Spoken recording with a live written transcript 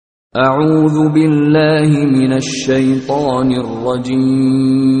أعوذ بالله من الشيطان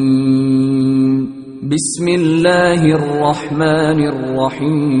الرجيم بسم الله الرحمن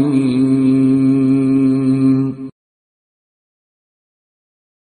الرحيم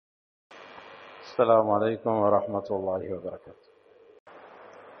السلام عليكم ورحمة الله وبركاته.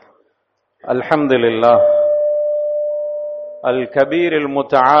 الحمد لله الكبير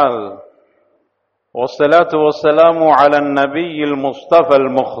المتعال، والصلاة والسلام على النبي المصطفى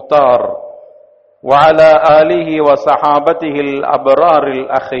المختار وعلى آله وصحابته الأبرار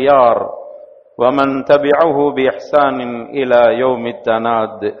الأخيار ومن تبعه بإحسان إلى يوم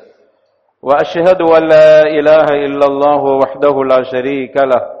التناد. وأشهد أن لا إله إلا الله وحده لا شريك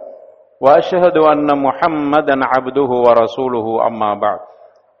له، وأشهد أن محمدا عبده ورسوله، أما بعد،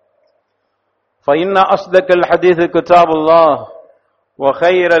 فإن أصدق الحديث كتاب الله،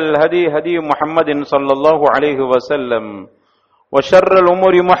 وخير الهدي هدي محمد صلى الله عليه وسلم، وشر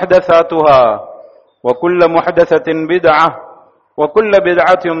الأمور محدثاتها، وكل محدثة بدعة، وكل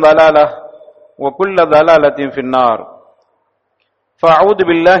بدعة ضلالة، وكل ضلالة في النار. فأعوذ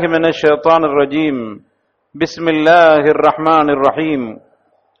بالله من الشيطان الرجيم. بسم الله الرحمن الرحيم.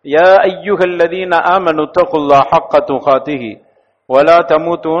 يا أيها الذين آمنوا اتقوا الله حق تقاته ولا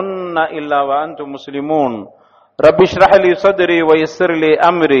تموتن إلا وأنتم مسلمون. رب اشرح لي صدري ويسر لي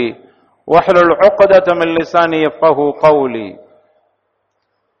أمري واحلل عقدة من لساني يفقهوا قولي.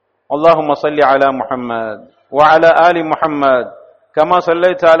 اللهم صل على محمد وعلى آل محمد كما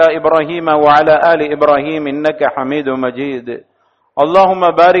صليت على إبراهيم وعلى آل إبراهيم إنك حميد مجيد. اللهم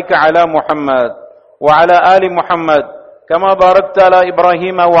بارك على محمد وعلى آل محمد كما باركت على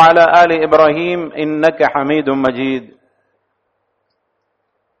إبراهيم وعلى آل إبراهيم إنك حميد مجيد.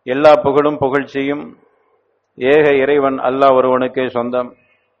 எல்லா புகழும் புகழ்ச்சியும் ஏக இறைவன் அல்லாஹ் ஒருவனுக்கே சொந்தம்.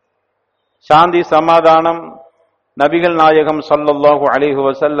 சாந்தி சமாதானம் நபிகள் நாயகம் ஸல்லல்லாஹு அலைஹி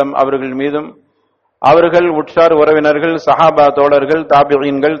வஸல்லம் அவர்கள் மீதும், அவர்கள் உற்றார் உறவினர்கள், சஹாபா தோழர்கள்,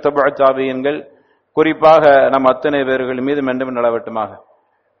 தாபிஈன்கள், தபு தாபிஈன்கள், குறிப்பாக நம் அத்தனை பேர்கள் மீதும் என்றும் நிலவட்டுமாக.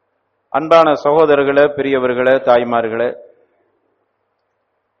 அன்பான சகோதரர்களே, பெரியவர்களே, தாய்மார்களே,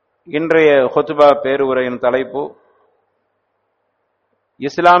 இன்றைய ஹுத்பா பேருரையின் தலைப்பு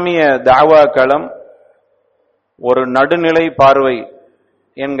இஸ்லாமிய தாவா களம் ஒரு நடுநிலை பார்வை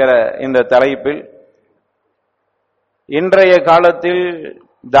என்கிற இந்த தலைப்பில், இன்றைய காலத்தில்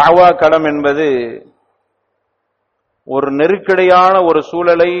தாவா களம் என்பது ஒரு நெருக்கடியான ஒரு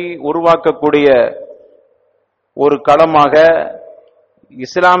சூழலை உருவாக்கக்கூடிய ஒரு களமாக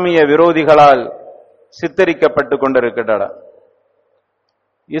இஸ்லாமிய விரோதிகளால் சித்தரிக்கப்பட்டு கொண்டிருக்கின்றன.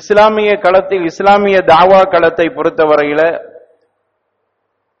 இஸ்லாமிய களத்தில், இஸ்லாமிய தாவா களத்தை பொறுத்தவரையில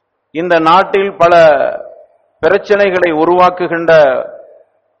இந்த நாட்டில் பல பிரச்சனைகளை உருவாக்குகின்ற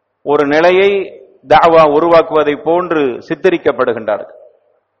ஒரு நிலையை தாவா உருவாக்குவதை போன்று சித்தரிக்கப்படுகின்றார்கள்.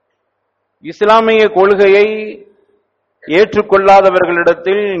 இஸ்லாமிய கொள்கையை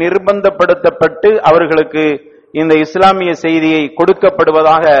ஏற்றுக்கொள்ளாதவர்களிடத்தில் நிர்பந்தப்படுத்தப்பட்டு அவர்களுக்கு இந்த இஸ்லாமிய செய்தியை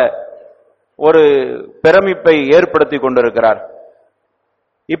கொடுக்கப்படுவதாக ஒரு பிரமிப்பை ஏற்படுத்தி கொண்டிருக்கிறார்.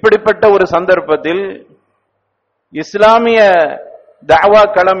 இப்படிப்பட்ட ஒரு சந்தர்ப்பத்தில் இஸ்லாமிய தாவா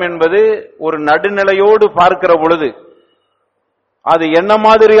களம் என்பது ஒரு நடுநிலையோடு பார்க்கிற பொழுது அது என்ன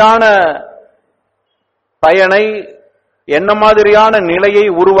மாதிரியான பயனை, என்ன மாதிரியான நிலையை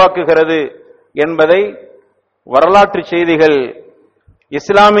உருவாக்குகிறது என்பதை வரலாற்று செய்திகள்,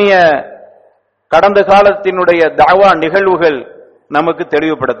 இஸ்லாமிய கடந்த காலத்தினுடைய தாவா நிகழ்வுகள் நமக்கு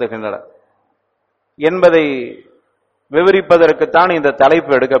தெளிவுபடுத்துகின்றன என்பதை விவரிப்பதற்குத்தான் இந்த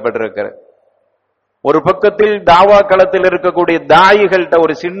தலைப்பு எடுக்கப்பட்டிருக்கிறது. ஒரு பக்கத்தில் தாவா களத்தில் இருக்கக்கூடிய தாயிகள்கிட்ட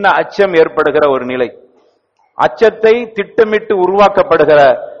ஒரு சின்ன அச்சம் ஏற்படுகிற ஒரு நிலை, அச்சத்தை திட்டமிட்டு உருவாக்கப்படுகிற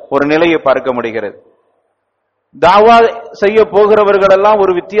ஒரு நிலையை பார்க்க முடிகிறது. தாவா செய்ய போகிறவர்கள் எல்லாம்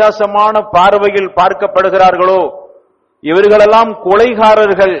ஒரு வித்தியாசமான பார்வையில் பார்க்கப்படுகிறார்களோ, இவர்களெல்லாம்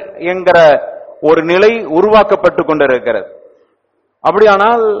கொலைகாரர்கள் என்கிற ஒரு நிலை உருவாக்கப்பட்டு கொண்டிருக்கிறது.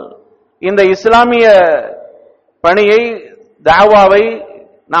 அப்படியானால் இந்த இஸ்லாமிய பணியை, தாவாவை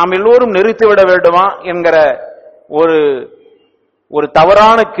நாம் எல்லோரும் நிறுத்திவிட வேண்டுமா என்கிற ஒரு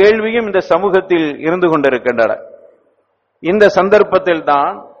தவறான கேள்வியும் இந்த சமூகத்தில் இருந்து கொண்டிருக்கின்றன. இந்த சந்தர்ப்பத்தில்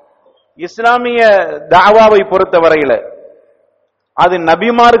தான் இஸ்லாமிய தாவாவை பொறுத்தவரையில் அது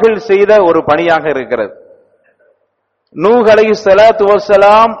நபிமார்கள் செய்த ஒரு பணியாக இருக்கிறது. நூஹ் அலைஹிஸ்ஸலாத்து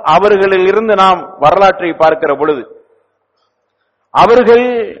வஸ்ஸலாம் அவர்களில் இருந்து நாம் வரலாற்றை பார்க்கிற பொழுது, அவர்கள்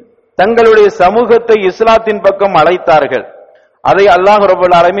தங்களுடைய சமூகத்தை இஸ்லாத்தின் பக்கம் அழைத்தார்கள். அதை அல்லாஹ்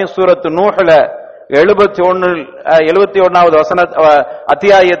ரப்பல் ஆலமீன் சூரத்து நூஹ்ல 71வது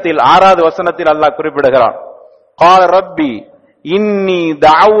அத்தியாயத்தில் 6வது வசனத்தில் அல்லாஹ் குறிப்பிடுகிறான். قال ربي إني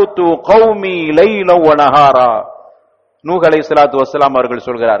دعوت قومي ليلا ونهارا. நூஹ் அலைஹிஸ்ஸலாத்து வஸ்ஸலாம் அவர்கள்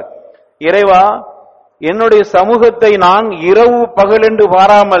சொல்கிறார், இறைவா, என்னுடைய சமூகத்தை நான் இரவு பகல் என்று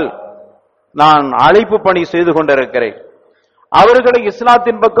பாராமல் நான் அழைப்பு பணி செய்து கொண்டிருக்கிறேன், அவர்களை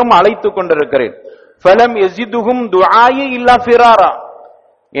இஸ்லாத்தின் பக்கம் அழைத்துக் கொண்டிருக்கிறேன். ஃபலம் யஸிதுஹும் துஆஇ இல்லா ஃபிராரா,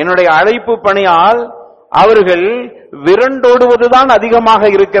 என்னுடைய அழைப்பு பணியால் அவர்கள் விரண்டோடுவதுதான் அதிகமாக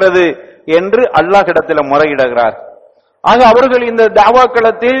இருக்கிறது என்று அல்லாஹ்விடத்தில் முறையிடுகிறார். ஆக அவர்கள் இந்த தாவா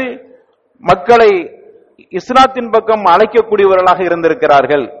களத்தில் மக்களை இஸ்லாத்தின் பக்கம் அழைக்கக்கூடியவர்களாக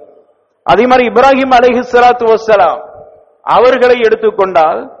இருந்திருக்கிறார்கள். அதே மாதிரி இப்ராஹிம் அலைஹிஸ்ஸலாத்து வஸ்ஸலாம் அவர்களை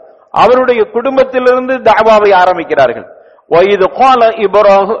எடுத்துக்கொண்டால் அவருடைய குடும்பத்திலிருந்து தாவாவை ஆரம்பிக்கிறார்கள். வயது கால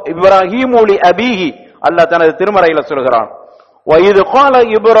இப்ராஹிம் லி அபீஹி, அல்லாஹ் தனது திருமறையில சொல்கிறான், வயது கால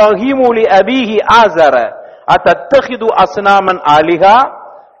இப்ராஹிம் லி அபீஹி ஆஸர அத்தத்தகிது அஸ்னாமன் ஆலிஹா.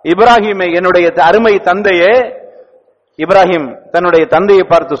 இப்ராஹிமே, என்னுடைய அருமை தந்தையே, இப்ராஹிம் தன்னுடைய தந்தையை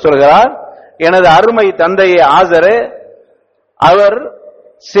பார்த்து சொல்கிறார், எனது அருமை தந்தையே ஆஸரே, அவர்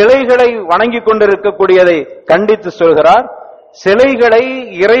சிலைகளை வணங்கிக் கொண்டிருக்கக்கூடியதை கண்டித்து சொல்கிறார். சிலைகளை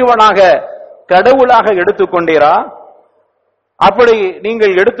இறைவனாக கடவுளாக எடுத்துக்கொண்டீரா? அப்படி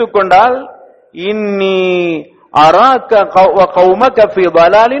நீங்கள் எடுத்துக்கொண்டால் இன்னி அராக கௌமக ஃபீ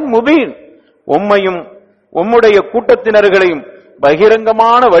ضلالٍ முபீன், உம்மையும் உம்முடைய கூட்டத்தினர்களையும்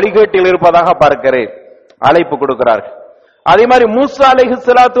பகிரங்கமான வழிகேட்டில் இருப்பதாக பார்க்கிறேன். அழைப்பு கொடுக்கிறார்கள். அதே மாதிரி மூசா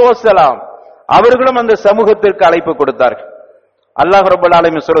அலைஹிஸ்ஸலாத்து வஸ்ஸலாம் அவர்களும் அந்த சமூகத்திற்கு அழைப்பு கொடுத்தார்கள். அல்லாஹ் ரப்பல்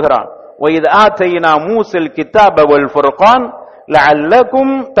ஆலமீன் சொல்கிறான், وَإِذْ آتَيْنَا مُوسَى الْكِتَابَ وَالْفُرْقَانَ لَعَلَّكُمْ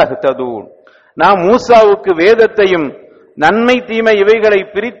تَهْتَدُونَ. நாம் மூசாவுக்கு வேதத்தையும் நன்மை தீமை இவைகளை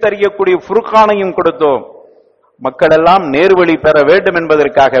பிரித்தறியக்கூடிய ஃபுர்கானையும் கொடுத்தோம், மக்கள் எல்லாம் நேர்வழி பெற வேண்டும்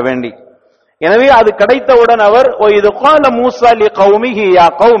என்பதற்காக வேண்டி. எனவே அது கிடைத்தவுடன் அவர் وَإِذْ قَالَ مُوسَى لِقَوْمِهِ يَا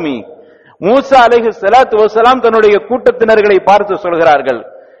قَوْمِ, மூசா அலைஹிஸ்ஸலாத்து வஸ்ஸலாம் தன்னுடைய கூட்டத்தினர்களை பார்த்து சொல்கிறார்கள்,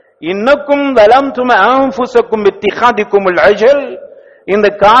 இன்னக்கும் தலம்தும் அன்ஃபுஸக்கும் பித்திகாதிக்குமுல் அஜல், இந்த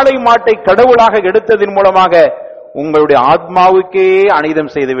காளை மாட்டை கடவுளாக எடுத்ததின் மூலமாக உங்களுடைய ஆத்மாவுக்கே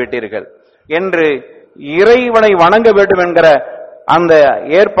அநீதம் செய்து விட்டீர்கள் என்று இறைவனை வணங்க வேண்டும் என்கிற அந்த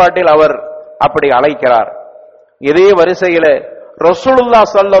ஏற்பாட்டில் அவர் அப்படி அழைக்கிறார். இதே வரிசையில ரசூலுல்லாஹ்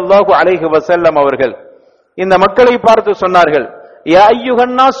ஸல்லல்லாஹு அலைஹி வஸல்லம் அவர்கள் இந்த மக்களை பார்த்து சொன்னார்கள், யா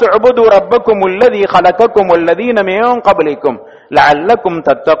அய்யுஹன்னாஸ் உபுது ரப்பக்குமுல்லதீ கலகக்குமுல்லதீன மின் கப்லிக்கும் லஅல்லக்கும்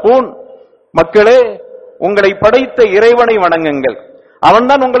தத்தகூன். மக்களே, உங்களை படைத்த இறைவனை வணங்குங்கள்,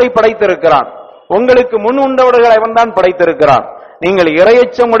 அவன்தான் உங்களை படைத்திருக்கிறான், உங்களுக்கு முன் உண்டவர்களை அவன்தான் படைத்திருக்கிறான், நீங்கள்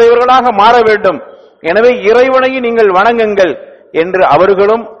இறையச்சம் உடையவர்களாக மாற வேண்டும், எனவே இறைவனை நீங்கள் வணங்குங்கள் என்று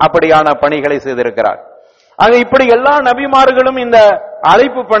அவர்களும் அப்படியான பணிகளை செய்திருக்கிறார். ஆக இப்படி எல்லா நபிமார்களும் இந்த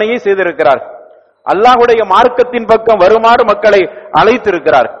அழைப்பு பணியை செய்திருக்கிறார். அல்லாஹ்வுடைய மார்க்கத்தின் பக்கம் வருமாறு மக்களை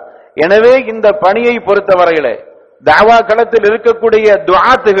அழைத்திருக்கிறார். எனவே இந்த பணியை பொறுத்தவரையிலே தாவா களத்தில் இருக்கக்கூடிய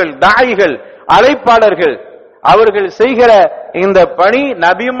துஆத்துகள், தாயிகள், அழைப்பாளர்கள் அவர்கள் செய்கிற இந்த பணி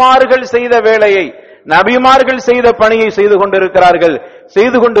நபிமார்கள் செய்த வேலையை, நபிமார்கள் செய்த பணியை செய்து கொண்டிருக்கிறார்கள்,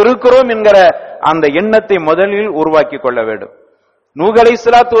 செய்து கொண்டிருக்கிறோம் என்கிற அந்த எண்ணத்தை முதலில் உருவாக்கி கொள்ள வேண்டும். நூஹ்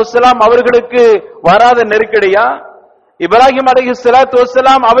அலைஹிஸ்ஸலாத்து வஸ்ஸலாம் அவர்களுக்கு வராத நெருக்கடியா? இப்ராஹிம் அலைஹிஸ்ஸலாத்து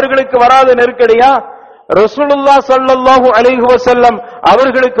வஸ்ஸலாம் அவர்களுக்கு வராத நெருக்கடியா? ரசூலுல்லாஹ் ஸல்லல்லாஹு அலைஹி வஸல்லம்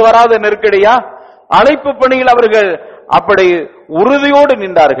அவர்களுக்கு வராத நெருக்கடியா? அழைப்பு பணியில் அவர்கள் அப்படி உறுதியோடு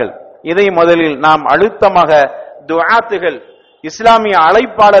நின்றார்கள். இதை முதலில் நாம் அழுத்தமாக துஆத்துகள், இஸ்லாமிய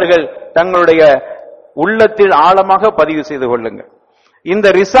அழைப்பாளர்கள் தங்களுடைய உள்ளத்தில் ஆழமாக பதிவு செய்து கொள்ளுங்கள். இந்த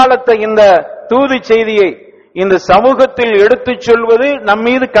ரிசாலத்தை, இந்த தூது செய்தியை இந்த சமூகத்தில் எடுத்துச் சொல்வது நம்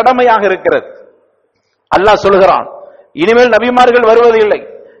மீது கடமையாக இருக்கிறது. அல்லாஹ் சொல்கிறான், இனிமேல் நபிமார்கள் வருவதில்லை,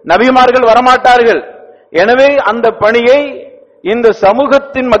 நபிமார்கள் வரமாட்டார்கள். எனவே அந்த பணியை இந்த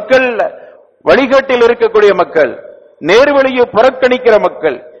சமூகத்தின் மக்கள், வழிகாட்டில் இருக்கக்கூடிய மக்கள், நேர்வழியை புறக்கணிக்கிற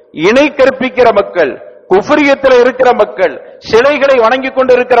மக்கள், இணை கற்பிக்கிற மக்கள், குஃப்ரியத்தில் இருக்கிற மக்கள், சிலைகளை வணங்கிக்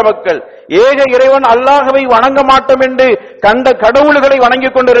கொண்டிருக்கிற மக்கள், ஏக இறைவன் அல்லாஹ்வை வணங்க மாட்டோம் என்று கண்ட கடவுள்களை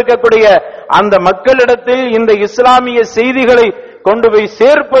வணங்கிக் கொண்டிருக்கக்கூடிய அந்த மக்களிடத்தில் இந்த இஸ்லாமிய செய்திகளை கொண்டு போய்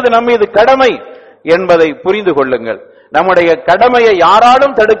சேர்ப்பது நம் மீது கடமை என்பதை புரிந்து கொள்ளுங்கள். நம்முடைய கடமையை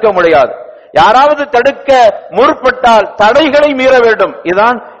யாராலும் தடுக்க முடியாது. யாராவது தடுக்க முற்பட்டால் தடைகளை மீற வேண்டும்.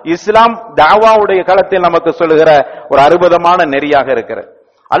 இதுதான் இஸ்லாம் தாவாவுடைய களத்தில் நமக்கு சொல்லுகிற ஒரு அற்புதமான நெறியாக இருக்கிறது.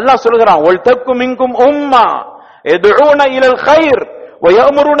 அல்லாஹ் சொல்கிறான், ஒல் தக்கும் மின்கும் உம்மா யதுஊன இலல் கைர்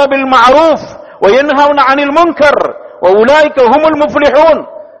வயஅமுருன பில் மஅரூஃப் வயன்ஹவுன அனில் முன்கர் வஉலைக ஹுமுல் முஃப்லிஹூன்.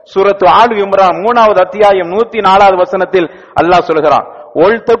 சூரத்து ஆல் இம்ரான் 3வது அத்தியாயம் 104வது வசனத்தில் அல்லாஹ் சொல்கிறான்,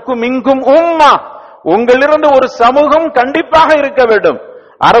 ஒல் தக்கும் மின்கும் உம்மா, உங்களிலிருந்து ஒரு சமூகம் கண்டிப்பாக இருக்க வேண்டும்.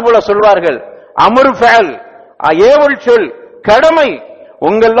 அரபுல சொல்வார்கள் அமர் ஃபஅல், ஏவல் சொல், கடமை.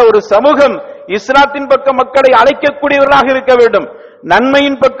 உங்கள ஒரு சமூகம் இஸ்லாத்தின் பக்கம் மக்களை அழைக்கக்கூடியவர்களாக இருக்க வேண்டும்,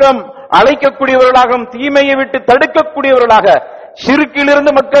 நன்மையின் பக்கம் அழைக்கக்கூடியவர்களாகவும் தீமையை விட்டு தடுக்கக்கூடியவர்களாக,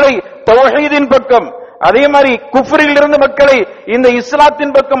 ஷிர்கிலிருந்து மக்களை ஈமானின் பக்கம், அதே மாதிரி குஃப்ரில் இருந்து மக்களை இந்த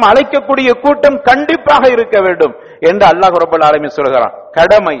இஸ்லாத்தின் பக்கம் அழைக்கக்கூடிய கூட்டம் கண்டிப்பாக இருக்க வேண்டும் என்று அல்லாஹ் ரப்பல் ஆலமீன் சொல்கிறான்.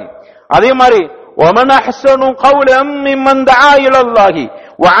 கடமை. அதே மாதிரி وَمَنْ أَحْسَنُ قَوْلًا مِّمَّنْ دَعَا إِلَى اللَّهِ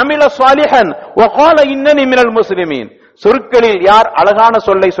وَعَمِلَ صَالِحًا وَقَالَ إِنَّنِي مِنَ الْمُسْلِمِينَ. சொற்களில் யார் அழகான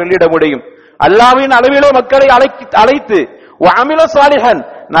சொல்லை சொல்லிட முடியும்? அல்லாஹ்வின் அளவிலே மக்களை அழைத்து وَعَمِلَ صَالِحًا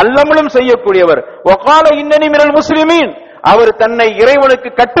நல்லமலும் செய்யக்கூடியவர், وَقَالَ إِنَّنِي مِنَ الْمُسْلِمِينَ அவர் தன்னை இறைவனுக்கு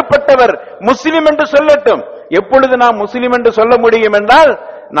கட்டுப்பட்டவர் முஸ்லிம் என்று சொல்லட்டும். எப்பொழுது நாம் முஸ்லிம் என்று சொல்ல முடியும் என்றால்,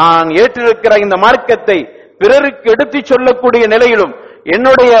 நான் ஏற்றிருக்கிற இந்த மார்க்கத்தை பிறருக்கு எடுத்துச் சொல்லக்கூடிய நிலையிலும்,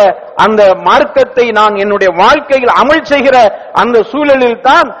 என்னுடைய அந்த மார்க்கத்தை நான் என்னுடைய வாழ்க்கையில் அமல் செய்கிற அந்த சூழலில்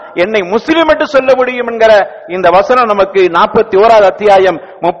தான் என்னை முஸ்லிம் என்று சொல்ல முடியும் என்கிற இந்த வசனம் நமக்கு 41வது அத்தியாயம்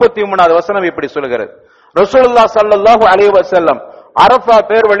 33வது வசனம் இப்படி சொல்கிறது. ரசூலுல்லாஹ் ஸல்லல்லாஹு அலைஹி வஸல்லம் அரஃபா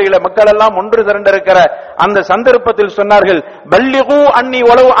பேர் வழியில மக்கள் எல்லாம் ஒன்று திரண்டிருக்கிற அந்த சந்தர்ப்பத்தில் சொன்னார்கள், பல்லிகு அன்னி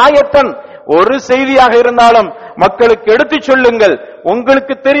வலவ் ஆயத்தன், ஒரு செய்தியாக இருந்தாலும் மக்களுக்கு எடுத்துச் சொல்லுங்கள்,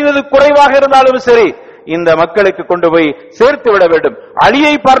 உங்களுக்கு தெரிந்தது குறைவாக இருந்தாலும் சரி இந்த மக்களுக்கு கொண்டு போய் சேர்த்து விட வேண்டும்.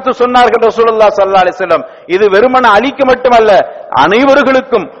 அலியை பார்த்து சொன்னார்கள் ரசூலுல்லாஹ் ஸல்லல்லாஹு அலைஹி வஸல்லம், இது வெறுமன அலிக்கு மட்டுமல்ல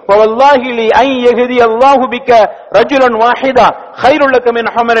அனைவர்களுக்கும், வல்லாஹி லி ஐ யஹ்தி அல்லாஹு பிக ரஜுலன் வாஹிதா கைருல் லக மின்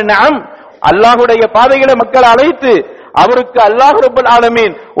ஹுமரின் நஅம், அல்லாஹ்வுடைய பாதையிலே மக்களை அழைத்து அவருக்கு அல்லாஹ் ரப்பல்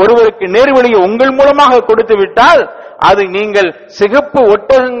ஆலமீன் ஒருவருக்கு நேர்வழியை உங்கள் மூலமாக கொடுத்து விட்டால் அது நீங்கள் சிகப்பு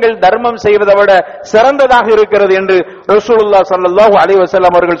ஒட்டகங்கள் தர்மம் செய்வதை விட சிறந்ததாக இருக்கிறது என்று ரசூலுல்லாஹ் ஸல்லல்லாஹு அலைஹி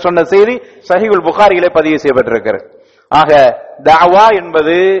வஸல்லம் அவர்கள் சொன்ன செய்தி சஹீஹுல் புகாரியிலே பதிவு செய்யப்பட்டிருக்கிறது. ஆக தாவா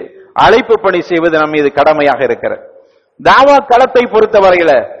என்பது அழைப்பு பணி செய்வது நம் மீது கடமையாக இருக்கிறது. தாவா களத்தை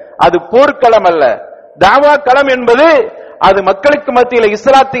பொறுத்தவரையில அது போர்க்களம் அல்ல. தாவா களம் என்பது அது மக்களுக்கு மத்தியில்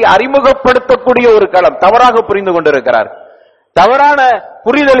இஸ்லாத்தை அறிமுகப்படுத்தக்கூடிய ஒரு களம். தவறாக புரிந்து கொண்டிருக்கிறார். தவறான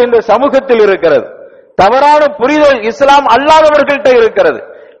புரிதல் இந்த சமூகத்தில் இருக்கிறது. தவறான புரிதல் இஸ்லாம் அல்லாதவர்கள்ட்ட இருக்கிறது.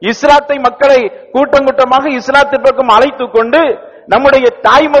 இஸ்லாத்தை மக்களை கூட்டம் கூட்டமாக இஸ்லாத்தின் பக்கம் அழைத்துக் கொண்டு நம்முடைய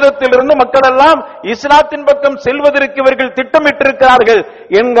தாய் மதத்திலிருந்து மக்கள் எல்லாம் இஸ்லாத்தின் பக்கம் செல்வதற்கு இவர்கள் திட்டமிட்டிருக்கிறார்கள்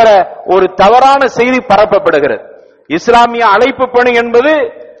என்கிற ஒரு தவறான செய்தி பரப்பப்படுகிறது. இஸ்லாமிய அழைப்பு பணி என்பது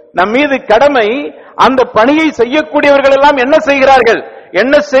நம் மீது கடமை. அந்த பணியை செய்யக்கூடியவர்கள் எல்லாம் என்ன செய்கிறார்கள்,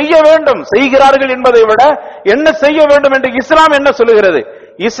 என்ன செய்ய வேண்டும், செய்கிறார்கள் என்பதை விட என்ன செய்ய வேண்டும் என்று இஸ்லாம் என்ன சொல்லுகிறது?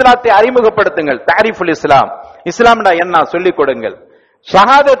 இஸ்லாத்தை அறிமுகப்படுத்துங்கள். தாரிஃபுல் இஸ்லாம், இஸ்லாம்னா என்ன சொல்லிக் கொடுங்கள்.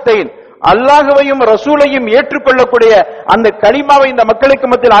 ஷஹாதத்தை, அல்லாஹ்வையும் ரசூலையும் ஏற்றுக்கொள்ளக்கூடிய அந்த கலிமாவை இந்த மக்களுக்கு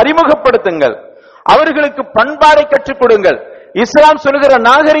மத்தியில் அறிமுகப்படுத்துங்கள். அவர்களுக்கு பண்பாடை கற்றுக் கொடுங்கள். இஸ்லாம் சொல்லுகிற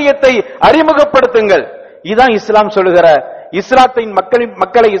நாகரிகத்தை அறிமுகப்படுத்துங்கள். இதுதான் இஸ்லாம் சொல்லுகிற இஸ்லாத்தின்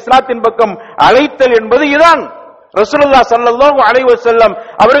மக்களை இஸ்லாத்தின் பக்கம் அழைத்தல் என்பது இதுதான். ரசூலுல்லாஹ் ஸல்லல்லாஹு அலைஹி வஸல்லம்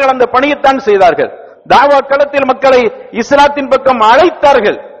அவர்கள் அந்த பணியைத்தான் செய்தார்கள். தாவா களத்தில் மக்களை இஸ்லாத்தின் பக்கம்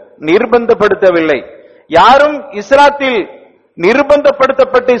அழைத்தார்கள், நிர்பந்தப்படுத்தவில்லை. யாரும் இஸ்லாத்தில்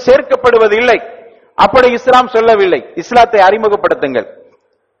நிர்பந்தப்படுத்தப்பட்டு சேர்க்கப்படுவதில்லை. அப்படி இஸ்லாம் சொல்லவில்லை. இஸ்லாத்தை அறிமுகப்படுத்துங்கள்.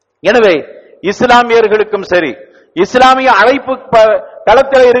 எனவே இஸ்லாமியர்களுக்கும் சரி, இஸ்லாமிய அழைப்பு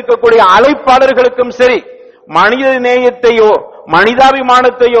களத்தில் இருக்கக்கூடிய அழைப்பாளர்களுக்கும் சரி, மனித நேயத்தையோ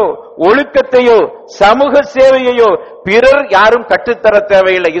மனிதாபிமானத்தையோ ஒழுக்கத்தையோ சமூக சேவையையோ பிறர் யாரும் கற்றுத்தர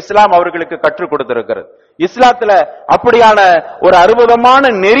தேவையில்லை. இஸ்லாம் அவர்களுக்கு கற்றுக் கொடுத்திருக்கிறது. இஸ்லாத்துல அப்படியான ஒரு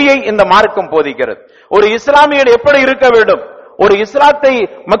அற்புதமான நெறியை இந்த மார்க்கம் போதிக்கிறது. ஒரு இஸ்லாமியர் எப்படி இருக்க வேண்டும், ஒரு இஸ்லாத்தை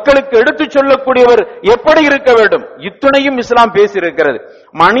மக்களுக்கு எடுத்துச் சொல்லக்கூடியவர் எப்படி இருக்க வேண்டும், இத்துணையும் இஸ்லாம் பேசியிருக்கிறது.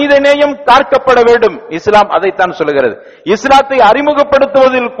 மனிதநேயம் காக்கப்பட வேண்டும், இஸ்லாம் அதைத்தான் சொல்லுகிறது. இஸ்லாத்தை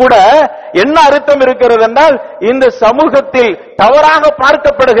அறிமுகப்படுத்துவதில் கூட என்ன அர்த்தம் இருக்கிறது என்றால், இந்த சமூகத்தில் தவறாக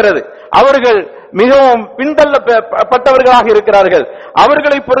பார்க்கப்படுகிறது, அவர்கள் மிகவும் பின்தள்ளப்பட்டவர்களாக இருக்கிறார்கள்,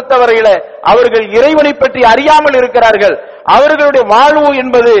 அவர்களை பொறுத்தவரையில அவர்கள் இறைவனை பற்றி அறியாமல் இருக்கிறார்கள், அவர்களுடைய வாழ்வு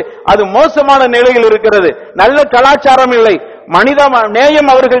என்பது அது மோசமான நிலையில் இருக்கிறது, நல்ல கலாச்சாரம் இல்லை, மனித நேயம்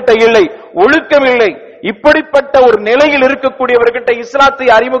அவர்கள்ட்ட இல்லை, ஒழுக்கம் இல்லை. இப்படிப்பட்ட ஒரு நிலையில் இருக்கக்கூடியவர்கிட்ட இஸ்லாத்தை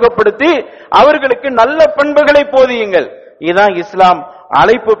அறிமுகப்படுத்தி அவர்களுக்கு நல்ல பண்புகளை போதியுங்கள். இதுதான் இஸ்லாம்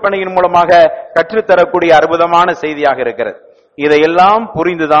அழைப்பு பணியின் மூலமாக கற்றுத்தரக்கூடிய அற்புதமான செய்தியாக இருக்கிறது. இதையெல்லாம்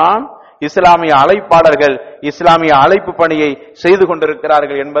புரிந்துதான் இஸ்லாமிய அழைப்பாளர்கள் இஸ்லாமிய அழைப்பு பணியை செய்து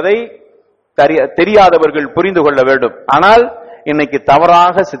கொண்டிருக்கிறார்கள் என்பதை தெரியாதவர்கள் புரிந்து கொள்ள வேண்டும். ஆனால் இன்னைக்கு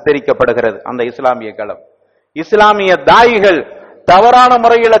தவறாக சித்தரிக்கப்படுகிறது அந்த இஸ்லாமிய களம். இஸ்லாமிய தாயிகள் தவறான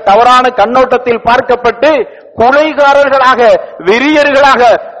முறையில் தவறான கண்ணோட்டத்தில் பார்க்கப்பட்டு கொலைகாரர்களாக, வெறியர்களாக,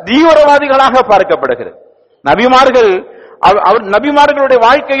 தீவிரவாதிகளாக பார்க்கப்படுகிறது. நபிமார்களுடைய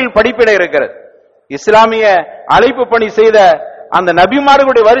வாழ்க்கையில் படிப்பிட இருக்கிறது. இஸ்லாமிய அழைப்பு பணி செய்த அந்த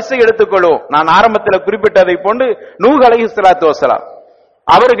நபிமார்களுடைய வரிசை எடுத்துக்கொள்வோம். நான் ஆரம்பத்தில் குறிப்பிட்டதை போன்று நூஹ் அலைஹிஸ்ஸலாத்து வஸ்ஸலாம்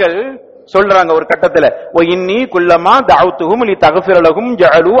அவர்கள் சொல்றாங்க ஒரு கட்டத்துல, "ஓ இன்னி குல்லமா தஅவுதுஹும் லிதக்ஃபிர லஹும்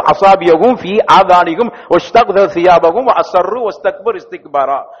ஜஅலு அஸாபியஹும் ஃபீ ஆதானிஹும் வஸ்தக்த சியாபஹும் வஅஸ்ரு வஸ்தக்பர்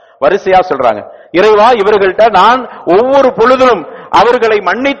இஸ்திக்பாரா." வரிசையா சொல்றாங்க, இறைவா இவர்கள்ட்ட நான் ஒவ்வொரு பொழுதும் அவர்களை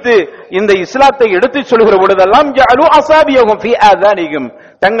மன்னித்து இந்த இஸ்லாத்தை எடுத்துச் சொல்கிற பொழுதெல்லாம் ஜஅலு அஸாபியஹும் ஃபீ ஆதானிஹும்,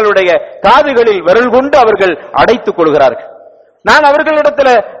 தங்களுடைய காதுகளில் விரல் கொண்டு அவர்கள் அடைத்துக் கொள்கிறார்கள். நான் அவர்களிடத்துல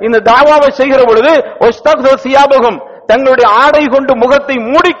இந்த தாவாவை செய்கிற பொழுது வஸ்தக்த சியாபஹும், தங்களுடைய ஆடை கொண்டு முகத்தை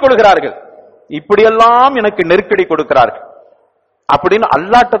மூடிக்கொள்கிறார்கள். இப்படியெல்லாம் எனக்கு நெருக்கடி கொடுக்கிறார்கள் அப்படின்னு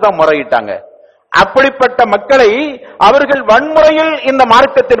அல்லாஹ்ட்ட தான் முறையிட்டாங்க. அப்படிப்பட்ட மக்களை அவர்கள் வன்முறையில் இந்த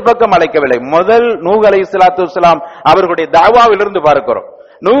மார்க்கத்தின் பக்கம் அழைக்கவில்லை. முதல் நூஹ் அலைஹிஸ்ஸலாத்து வஸ்ஸலாம் அவர்களுடைய தாவாவிலிருந்து பார்க்கிறோம்.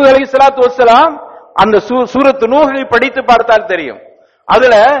 நூஹ் அலைஹிஸ்ஸலாத்து வஸ்ஸலாம் அந்த சூரத்து நூஹை படித்து பார்த்தால் தெரியும்,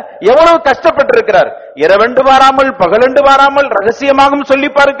 அதுல எவ்வளவு கஷ்டப்பட்டு இருக்கிறார். இரவெண்டு வாராமல் பகலெண்டு வாராமல் ரகசியமாகவும் சொல்லி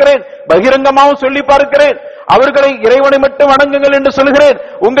பார்க்கிறேன், பகிரங்கமாகவும் சொல்லி பார்க்கிறேன். அவர்களை இறைவனை மட்டும் வணங்குங்கள் என்று சொல்கிறேன்,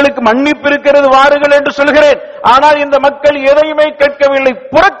 உங்களுக்கு மன்னிப்பு இருக்கிறது வாருங்கள் என்று சொல்கிறேன். ஆனால் இந்த மக்கள் எதையுமே கேட்கவில்லை,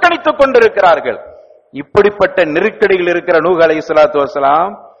 புறக்கணித்துக் கொண்டிருக்கிறார்கள். இப்படிப்பட்ட நெருக்கடியில் இருக்கிற நூஹ் அலைஹிஸ்ஸலாத்து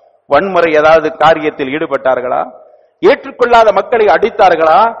வஸ்ஸலாம் வன்முறை ஏதாவது காரியத்தில் ஈடுபட்டார்களா? ஏற்றுக்கொள்ளாத மக்களை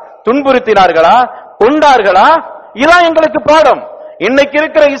அடித்தார்களா? துன்புறுத்தினார்களா? கொண்டார்களா? இதான் எங்களுக்கு பாடம். இன்னைக்கு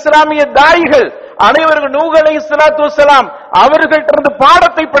இருக்கிற இஸ்லாமிய தாயிகள் அனைவரும் நூஹ் அலைஹிஸ்ஸலாத்து வஸ்ஸலாம் அவர்களிடமிருந்து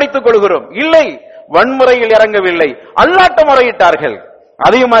பாடத்தை படித்துக் கொள்கிறோம். இல்லை, வன்முறையில் இறங்கவில்லை, அல்லாஹ்ட்ட முறையிட்டார்கள்.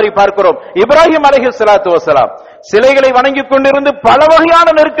 அதே மாதிரி பார்க்கிறோம், இப்ராஹிம் அலைஹிஸ்ஸலாத்து வஸ்ஸலாம் சிலைகளை வணங்கிக் கொண்டிருந்து பல வகையான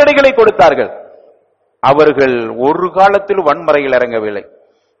நெருக்கடிகளை கொடுத்தார்கள். அவர்கள் ஒரு காலத்தில் வன்முறையில் இறங்கவில்லை.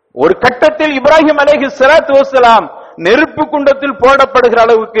 ஒரு கட்டத்தில் இப்ராஹிம் அலைஹிஸ்ஸலாத்து வஸ்ஸலாம் நெருப்பு குண்டத்தில் போடப்படுகிற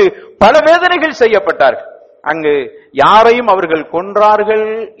அளவுக்கு பல வேதனைகள் செய்யப்பட்டார்கள். அங்கு யாரையும் அவர்கள் கொன்றார்கள்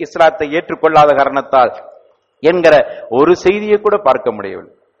இஸ்லாத்தை ஏற்றுக்கொள்ளாத காரணத்தால் என்கிற ஒரு செய்தியை கூட பார்க்க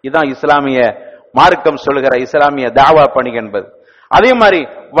முடியவில்லை. இதுதான் இஸ்லாமிய மார்க்கம் சொல்கிற இஸ்லாமிய தாவா பணி என்பது. அதே மாதிரி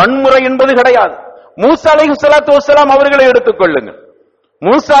வன்முறை என்பது கிடையாது. மூசா அலைஹிஸ்ஸலாத்து வஸ்ஸலாம் அவர்களை எடுத்துக்கொள்ளுங்கள்.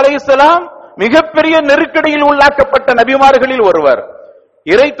 மூசா அலைஹிஸ்ஸலாம் மிகப்பெரிய நெருக்கடியில் உள்ளாக்கப்பட்ட நபிமார்களில் ஒருவர்.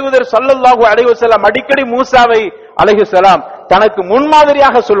 இறை தூதர் ஸல்லல்லாஹு அலைஹி வஸல்லம் அடிக்கடி மூசாவை அலைஹிஸ்ஸலாம் தனக்கு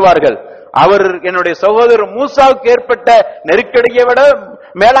முன்மாதிரியாக சொல்வார்கள். அவர் என்னுடைய சகோதரர் மூசாவுக்கு ஏற்பட்ட நெருக்கடியை விட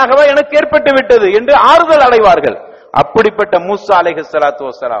மேலாகவே எனக்கு ஏற்பட்டு விட்டது என்று ஆறுதல் அடைவார்கள். அப்படிப்பட்ட மூசா அலைஹிஸ்ஸலாத்து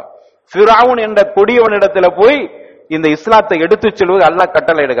வஸ்ஸலாம் ஃபிரௌன் என்ற கொடியவனிடத்துல போய் இந்த இஸ்லாத்தை எடுத்துச் சொல்வது அல்லாஹ்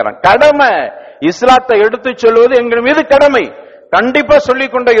கட்டளை எடுக்கிறான். கடமை, இஸ்லாத்தை எடுத்துச் சொல்வது எங்கள் மீது கடமை, கண்டிப்பா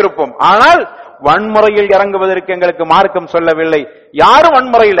சொல்லிக் கொண்டே இருப்போம். ஆனால் வன்முறையில் இறங்குவதற்கு எங்களுக்கு மார்க்கம் சொல்லவில்லை. யாரும்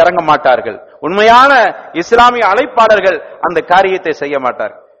வன்முறையில் இறங்க மாட்டார்கள். உண்மையான இஸ்லாமிய அழைப்பாளர்கள் அந்த காரியத்தை செய்ய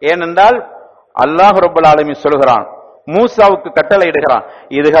மாட்டார்கள். ஏனென்றால் அல்லாஹ் ரப்பல் ஆலமீன் சொல்கிறான், மூசாவுக்கு கட்டளை இடுகிறான்,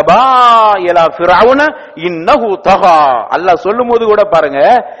 இதுஹபா இலா ஃபிரௌன இன்னஹு தகா. அல்லாஹ் சொல்லும்போது கூட பாருங்க,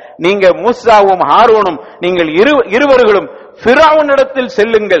 நீங்க மூசாவும் ஹாரூனும் நீங்கள் இருவர்களும் ஃபிரௌனிடத்தில்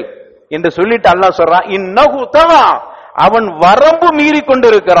செல்லுங்கள் என்று சொல்லிட்டு அல்லாஹ் சொல்றான், இன்னஹு தகா, அவன் வரம்பு மீறி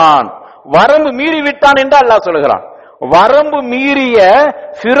கொண்டிருக்கிறான். வரம்பு மீறி விட்டான் என்று அல்லாஹ் சொல்கிறான். வரம்பு மீறிய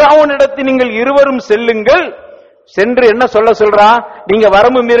ஃபிரௌனிடத்தில் நீங்கள் இருவரும் செல்லுங்கள். சென்று என்ன சொல்றான்? நீங்க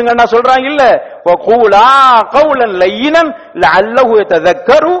வரம்பு மீறுங்கன்னா சொல்றான் இல்ல, வகூலா கௌலன் லய்யினன் லஅல்லஹு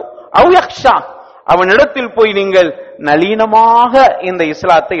யததக்கரு அவ் யக்ஷா. அவனிடத்தில் போய் நீங்கள் நளினமாக இந்த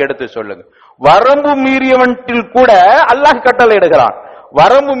இஸ்லாத்தை எடுத்து சொல்லுங்க. வரம்பு மீறியவனில் கூட அல்லாஹ் கட்டளை இடுகிறான்.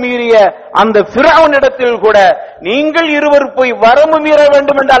 வரம்பு மீறிய அந்த ஃபிரௌனிடத்தில் கூட நீங்கள் இருவர் போய் வரம்பு மீற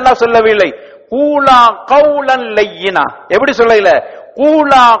வேண்டும் என்று அல்லாஹ் சொல்லவில்லை. கூலா கௌலன் லய்யினா, எப்படி சொல்லல,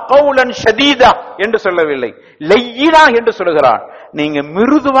 கூலா கௌலன் ஷதீதா என்று சொல்லவில்லை, லய்யினா என்று சொல்கிறான். நீங்க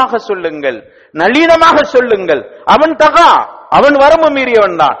மிருதுவாக சொல்லுங்கள், நளினமாக சொல்லுங்கள். அவன் தகா, அவன் வரம்பு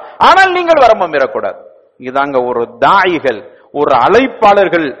மீறியவன் தான், ஆனால் நீங்கள் வரம்பு மீறக்கூடாது. இதாங்க ஒரு தாயிகள், ஒரு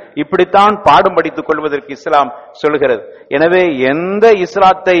அழைப்பாளர்கள் இப்படித்தான் பாடம் படித்துக் கொள்வதற்கு இஸ்லாம் சொல்கிறது. எனவே எந்த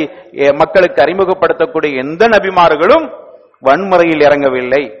இஸ்லாத்தை மக்களுக்கு அறிமுகப்படுத்தக்கூடிய எந்த நபிமார்களும் வன்முறையில்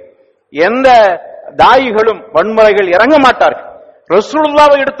இறங்கவில்லை. எந்த தாயிகளும் வன்முறைகள் இறங்க மாட்டார்கள்.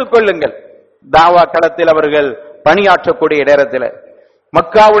 ரசூலுல்லாஹ்வை எடுத்துக்கொள்ளுங்கள். தாவா களத்தில் அவர்கள் பணியாற்றக்கூடிய நேரத்தில்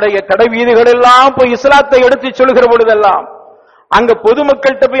மக்காவுடைய கடை வீதிகள் எல்லாம் போய் இஸ்லாத்தை எடுத்து சொல்கிற பொழுதெல்லாம் அங்க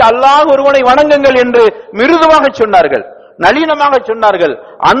பொதுமக்கள்கிட்ட போய் அல்லாஹ் ஒருவனை வணங்குங்கள் என்று மிருதுவாக சொன்னார்கள், நளினமாக சொன்னார்கள்,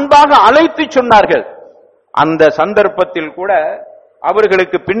 அன்பாக அழைத்து சொன்னார்கள். அந்த சந்தர்ப்பத்தில் கூட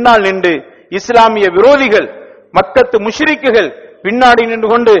அவர்களுக்கு பின்னால் நின்று இஸ்லாமிய விரோதிகள், மக்கத்து முஷ்ரிக்குகள் பின்னாடி நின்று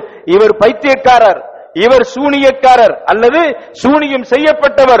கொண்டு இவர் பைத்தியக்காரர், இவர் சூனியக்காரர் அல்லது சூனியம்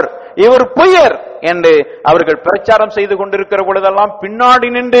செய்யப்பட்டவர், இவர் பொய்யர் என்று அவர்கள் பிரச்சாரம் செய்து கொண்டிருக்கிற பொழுதெல்லாம் பின்னாடி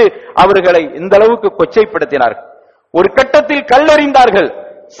நின்று அவர்களை இந்த அளவுக்கு கொச்சைப்படுத்தினார்கள். ஒரு கட்டத்தில் கல்லறிந்தார்கள்,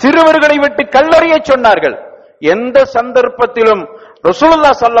 சிறுவர்களை விட்டு கல்லறிய சொன்னார்கள். எந்த சந்தர்ப்பத்திலும்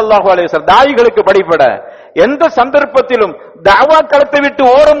ரசூலுல்லாஹ் ஸல்லல்லாஹு அலைஹி வஸல்லம் தாயிகளுக்கு படிப்பட எந்த சந்தர்ப்பத்திலும் தஅவா களத்தை விட்டு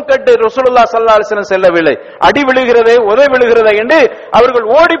ஓரம் கட்டு ரசூலுல்லாஹ் ஸல்லல்லாஹு அலைஹி வஸல்லம் செல்லவில்லை. அடி விழுகிறதே உதை விழுகிறதே என்று அவர்கள்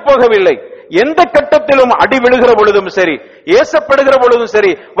ஓடி போகவில்லை. எந்த கட்டத்திலும் அடி விழுகிற பொழுதும் சரி, ஏசப்படுகிற பொழுதும்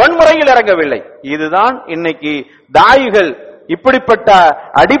சரி, வன்முறையில் இறங்கவில்லை. இதுதான் இன்னைக்கு தாயிகள் இப்படிப்பட்ட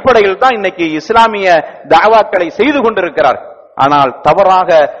அடிப்படையில் தான் இன்னைக்கு இஸ்லாமிய தாவாக்களை செய்து கொண்டிருக்கிறார். ஆனால் தவறாக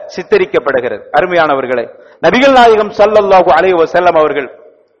சித்தரிக்கப்படுகிறது. அருமையானவர்களே, நபிகள் நாயகம் ஸல்லல்லாஹு அலைஹி வஸல்லம் அவர்கள்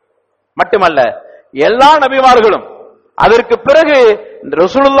மட்டுமல்ல, எல்லா நபிமார்களும் அதற்கு பிறகு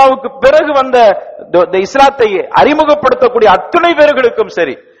ரசூலுல்லாஹ்வுக்கு பிறகு வந்த இஸ்லாத்தை அறிமுகப்படுத்தக்கூடிய அத்தனை பேர்களுக்கும்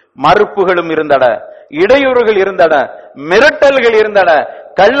சரி, மறுப்புகளும் இருந்தன, இடையூறுகள் இருந்தன, மிரட்டல்கள் இருந்தன,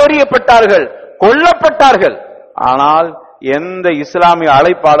 கல்லெறியப்பட்டார்கள், கொல்லப்பட்டார்கள். ஆனால் எந்த இஸ்லாமிய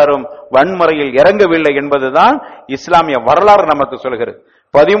அழைப்பாளரும் வன்முறையில் இறங்கவில்லை என்பதுதான் இஸ்லாமிய வரலாறு நமக்கு சொல்கிறது.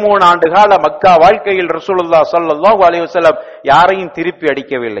 13 ஆண்டு கால மக்கா வாழ்க்கையில் ரசூலுல்லாஹ் ஸல்லல்லாஹு அலைஹி வஸல்லம் யாரையும் திருப்பி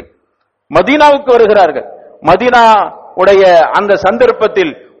அடிக்கவில்லை. மதீனாவுக்கு வருகிறார்கள். மதீனா உடைய அந்த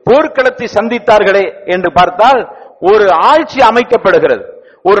சந்தர்ப்பத்தில் போர்க்களத்தை சந்தித்தார்களே என்று பார்த்தால் ஒரு ஆட்சி அமைக்கப்படுகிறது.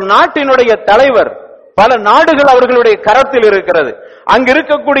 ஒரு நாட்டினுடைய தலைவர், பல நாடுகள் அவர்களுடைய கரத்தில் இருக்கிறது. அங்க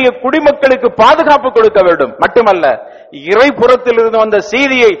இருக்கக்கூடிய குடிமக்களுக்கு பாதுகாப்பு கொடுக்க வேண்டும். மட்டுமல்ல, இறைபுறத்தில் இருந்து வந்த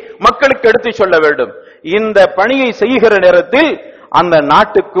செய்தியை மக்களுக்கு எடுத்து சொல்ல வேண்டும். இந்த பணியை செய்கிற நேரத்தில் அந்த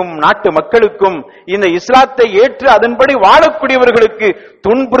நாட்டுக்கும் நாட்டு மக்களுக்கும் இந்த இஸ்லாத்தை ஏற்று அதன்படி வாழக்கூடியவர்களுக்கு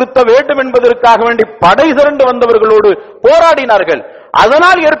துன்புறுத்த வேண்டும் என்பதற்காக வேண்டி படை திரண்டு வந்தவர்களோடு போராடினார்கள்.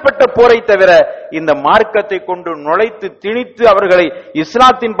 அதனால் ஏற்பட்ட போரை தவிர இந்த மார்க்கத்தை கொண்டு நுழைத்து திணித்து அவர்களை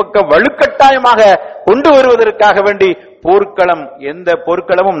இஸ்லாத்தின் பக்கம் வலுக்கட்டாயமாக கொண்டு வருவதற்காக வேண்டி போர்க்களம், எந்த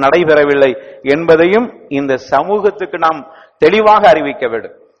போர்க்களமும் நடைபெறவில்லை என்பதையும் இந்த சமூகத்துக்கு நாம் தெளிவாக அறிவிக்க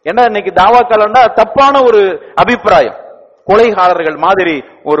வேண்டும். ஏன்னா இன்னைக்கு தாவாக்கலண்டா தப்பான ஒரு அபிப்பிராயம், கொலைகாரர்கள் மாதிரி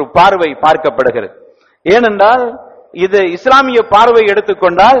ஒரு பார்வை பார்க்கப்படுகிறது. ஏனென்றால் இது இஸ்லாமிய பார்வை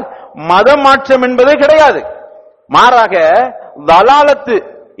எடுத்துக்கொண்டால் மத மாற்றம் என்பதே கிடையாது. மாறாக தலாலத்து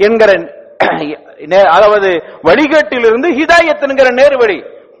என்கிற, அதாவது வழிகேட்டிலிருந்து ஹிதாயத் என்கிற நேர்வழி,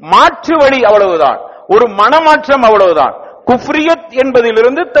 மாற்று வழி, அவ்வளவுதான். ஒரு மனமாற்றம், அவ்வளவுதான். குஃப்ரியத்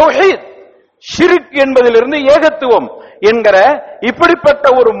என்பதிலிருந்து தௌஹீத், ஷிர்க் என்பதிலிருந்து ஏகத்துவம் என்கிற இப்படிப்பட்ட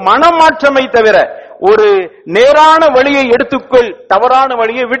ஒரு மனமாற்றமை தவிர ஒரு நேரான வழியை எடுத்துக்கொள், தவறான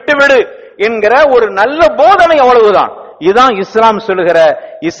வழியை விட்டுவிடு என்கிற ஒரு நல்ல போதனை, அவ்வளவுதான். இதுதான் இஸ்லாம் சொல்லுகிற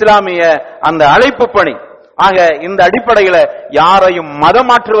இஸ்லாமிய அந்த அழைப்பு பணி. ஆக இந்த அடிப்படையில யாரையும் மதம்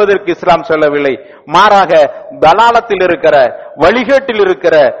மாற்றுவதற்கு இஸ்லாம் சொல்லவில்லை. மாறாக தலாலத்தில் இருக்கிற, வழிகேட்டில்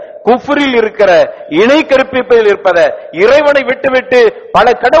இருக்கிற, குஃப்ரில் இருக்கிற, இணை கற்பிப்பதில் இருப்பத, இறைவனை விட்டுவிட்டு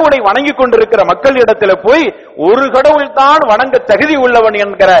பல கடவுளை வணங்கி கொண்டிருக்கிற மக்களிடத்தில் போய் ஒரு கடவுள் தான் வணங்க தகுதி உள்ளவன்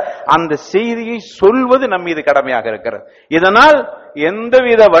என்கிற அந்த செய்தியை சொல்வது நம் மீது கடமையாக இருக்கிறது. இதனால்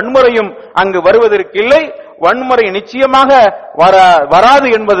எந்தவித வன்முறையும் அங்கு வருவதற்கு இல்லை. வன்முறை நிச்சயமாக வராது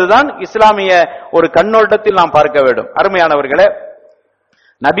என்பதுதான் இஸ்லாமிய ஒரு கண்ணோட்டத்தில் நாம் பார்க்க வேண்டும். அருமையானவர்களே,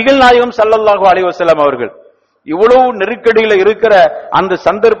 நபிகள் நாயகம் ஸல்லல்லாஹு அலைஹி வஸல்லம் அவர்கள் இவ்வளவு நெருக்கடியில் இருக்கிற அந்த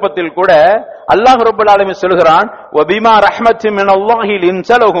சந்தர்ப்பத்தில் கூட அல்லாஹ் ரப்பல் ஆலமீன் சொல்கிறான், வபிமா ரஹ்மத்தின் மினல்லாஹி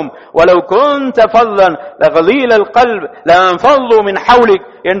லின்ஸலஹும் வலவ் குன்த ஃபல்லன் லகலீலல் கல்ப் லன்ஃபல்லு மின் ஹவ்லிக்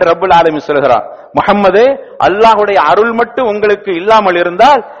என்று ரப்பல் ஆலமீன் சொல்கிறான். முஹம்மதே, அல்லாஹ்வுடைய அருள் மட்டும் உங்களுக்கு இல்லாமல்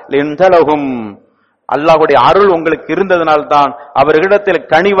இருந்தால் லின்ஸலஹும், அல்லாஹ்வுடைய அருள் உங்களுக்கு இருந்ததனால் தான் அவர்களிடத்தில்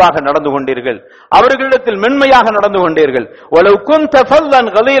கனிவாக நடந்து கொண்டீர்கள், அவர்களிடத்தில் மென்மையாக நடந்து கொண்டீர்கள். வலவ் குன்த ஃபல்லன்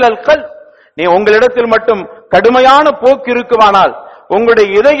கலீலல் கல்ப், நீ உங்களிடத்தில் மட்டும் கடுமையான போக்கு இருக்குமானால், உங்களுடைய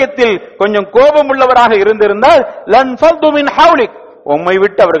இதயத்தில் கொஞ்சம் கோபம் உள்ளவராக இருந்திருந்தால் லன்ஃபல்லு மின் ஹவ்லிக், உம்மை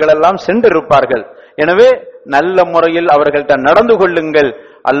விட்டு அவர்கள் எல்லாம் சென்றிருப்பார்கள். எனவே நல்ல முறையில் அவர்கள்ட்ட நடந்து கொள்ளுங்கள்,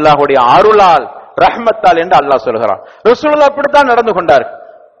 அல்லாஹ்வுடைய அருளால் ரஹ்மத்தால் என்று அல்லாஹ் சொல்கிறான். ரசூலுல்லாஹ் அப்படித்தான் நடந்து கொண்டார்.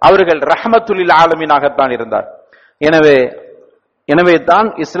 அவர்கள் ரஹ்மத்துல் ஆலமீனாகத்தான் இருந்தார். எனவே தான்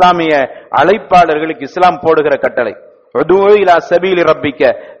இஸ்லாமிய அழைப்பாளர்களுக்கு இஸ்லாம் போடுகிற கட்டளை, உது இலா சபீலி ரப்பிக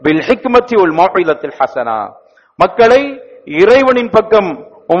பில் ஹிக்மத்தி வல் மௌஇதத்தில் ஹஸனா, மக்களை இறைவனின் பக்கம்,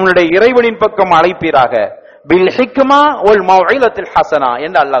 உங்களுடைய இறைவனின் பக்கம் அழைப்பீராக, பில் ஹிக்மா வல் மௌஇதத்தில் ஹஸனா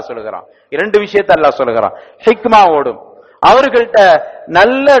என்று அல்லாஹ் சொல்கிறான். இரண்டு விஷயத்தை அல்லாஹ் சொல்கிறான். ஹிக்மாவோடும், அவர்கள்ட்ட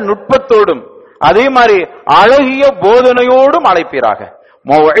நல்ல நுட்பத்தோடும், அதே மாதிரி அழகிய போதனையோடும் அழைப்பீராக.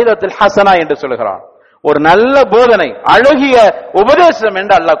 மௌஇதத்தில் ஹஸனா என்று சொல்கிறான். ஒரு நல்ல போதனை, அழகிய உபதேசம்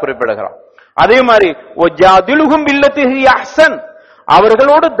என்று அல்லாஹ் குறிப்பிடுகிறான். அதே மாதிரி வஜாதிலுஹும் பில்லத்தி ஹிய அஹ்ஸன்,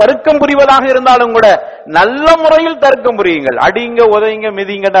 அவர்களோடு தர்க்கம் புரிவதாக இருந்தாலும் கூட நல்ல முறையில் தர்க்கம் புரியுங்கள். அடிங்க, உதைங்க,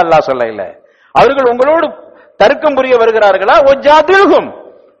 மிதிங்கன்னு அல்லாஹ் சொல்லல. அவர்கள் உங்களோடு தர்க்கம் புரிய வருகிறார்களா, வஜாதிலுஹும்,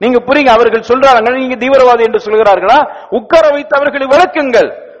 நீங்க புரியுங்க. அவர்கள் சொல்றாங்க நீங்க தீவிரவாதி என்று சொல்கிறார்களா, உட்கார வைத்து அவர்களை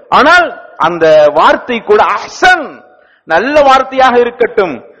விளக்குங்கள். ஆனால் அந்த வார்த்தை கூட அஹ்ஸன், நல்ல வார்த்தையாக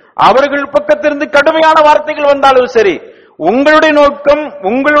இருக்கட்டும். அவர்கள் பக்கத்திலிருந்து கடுமையான வார்த்தைகள் வந்தாலும் சரி, உங்களுடைய நோக்கம்,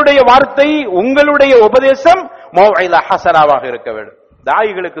 உங்களுடைய வார்த்தை, உங்களுடைய உபதேசம் மௌஇலா ஹஸனாவாக இருக்க வேண்டும்.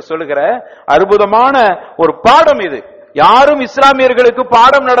 தாயிகளுக்கு சொல்லுகிற அற்புதமான ஒரு பாடம் இது. யாரும் இஸ்லாமியர்களுக்கு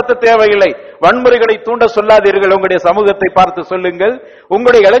பாடம் நடத்த தேவையில்லை. வன்முறைகளை தூண்ட சொல்லாதீர்கள். உங்களுடைய சமூகத்தை பார்த்து சொல்லுங்கள்.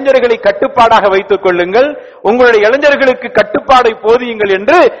 உங்களுடைய இளைஞர்களை கட்டுப்பாடாக வைத்துக் கொள்ளுங்கள். உங்களுடைய இளைஞர்களுக்கு கட்டுப்பாடை போதியுங்கள்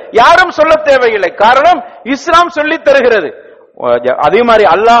என்று யாரும் சொல்ல தேவையில்லை. காரணம், இஸ்லாம் சொல்லி தருகிறது. அதே மாதிரி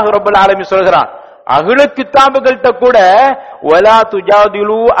அல்லாஹ் ரப்பல் ஆலமீன் சொல்கிறான், அஹ்ல கிதாபுகள்கிட்ட கூட வலா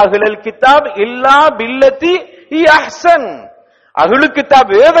துஜாதிலு அஹ்லல் கிதாப் இல்லா பில்லதி ஹி அஹ்சன். அஹ்லு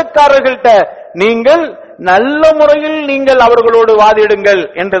கிதாப் வேதக்காரர்கள்ட்ட நீங்கள் நல்ல முறையில் நீங்கள் அவர்களோடு வாதிடுங்கள்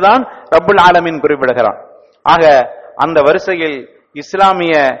என்றுதான் ரப்புல் ஆலமீன் குறிப்பிடுகிறான். ஆக அந்த வரிசையில்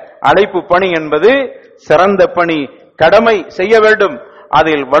இஸ்லாமிய அழைப்பு பணி என்பது சிறந்த பணி, கடமை செய்ய வேண்டும்.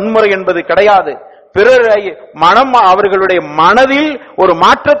 அதில் வன்முறை என்பது கிடையாது. பிறரை அவர்களுடைய மனதில் ஒரு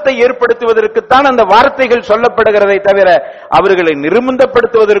மாற்றத்தை ஏற்படுத்துவதற்குத்தான் அந்த வார்த்தைகள் சொல்லப்படுகிறதை தவிர அவர்களை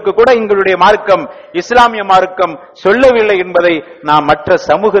நிர்பந்தப்படுத்துவதற்கு கூட எங்களுடைய மார்க்கம், இஸ்லாமிய மார்க்கம் சொல்லவில்லை என்பதை நாம் மற்ற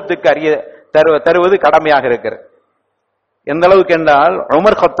சமூகத்துக்கு தருவது கடமையாக இருக்கிறது. எந்த அளவுக்கு என்றால்,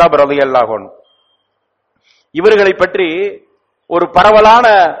 உமர் கத்தாப் ரலியல்லாஹு அன்ஹு இவர்களை பற்றி ஒரு பரவலான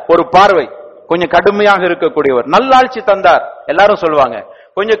ஒரு பார்வை, கொஞ்சம் கடுமையாக இருக்கக்கூடியவர், நல்லாட்சி தந்தார் எல்லாரும் சொல்லுவாங்க,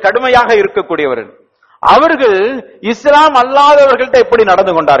 கொஞ்சம் கடுமையாக இருக்கக்கூடியவர். அவர்கள் இஸ்லாம் அல்லாதவர்கள்ட்ட எப்படி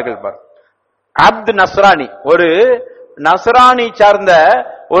நடந்து கொண்டார்கள் பார். அப்து நஸ்ரானி, ஒரு நஸ்ரானி சார்ந்த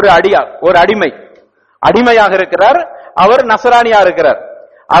ஒரு அடிமையாக இருக்கிறார். அவர் நஸ்ரானியா இருக்கிறார்.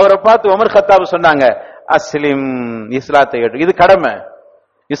 அவரை பார்த்து உமர் கத்தாப் சொன்னாங்க, அஸ்லிம், இஸ்லாத்தை ஏற்று. இது கடமை.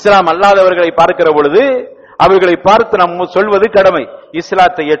 இஸ்லாம் அல்லாதவர்களை பார்க்கிற பொழுது அவர்களை பார்த்து நம்ம சொல்வது கடமை.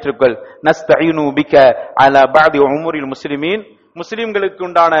 இஸ்லாத்தை ஏற்றுக்கொள். நஸ்தஈனு பிக அலா பஅதி உமுரில் முஸ்லிமீன். முஸ்லிம்களுக்கு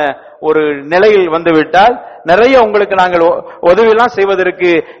உண்டான ஒரு நிலையில் வந்துவிட்டால் நிறைய உங்களுக்கு நாங்கள் உதவியெல்லாம் செய்வதற்கு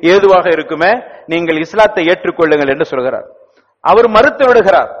ஏதுவாக இருக்குமே, நீங்கள் இஸ்லாத்தை ஏற்றுக்கொள்ளுங்கள் என்று சொல்கிறார். அவர் மறுத்து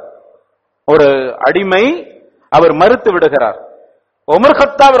விடுகிறார். ஒரு அடிமை அவர் மறுத்து விடுகிறார். உமர்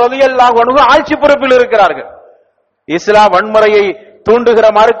கத்தாப் ரலியல்லாஹு அன்ஹு ஆட்சி பொறுப்பில் இருக்கிறார்கள். இஸ்லாம் வன்முறையை தூண்டுகிற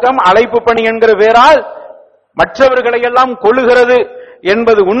மார்க்கம், அழைப்பு பணி என்கிற வேறால் மற்றவர்களை எல்லாம் கொள்ளுகிறது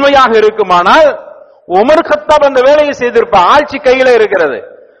என்பது உண்மையாக இருக்குமானால் உமர் கத்தாப் அந்த வேலையை செய்திருப்பார். ஆட்சி கையில இருக்கிறது.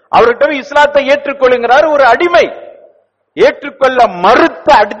 அவர்கிட்ட இஸ்லாத்தை ஏற்றுக்கொள்ளுங்கிறார். ஒரு அடிமை ஏற்றுக்கொள்ள மறுத்த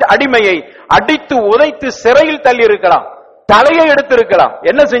அடிமையை அடித்து உதைத்து சிறையில் தள்ளி இருக்கலாம், தலையை எடுத்திருக்கலாம்.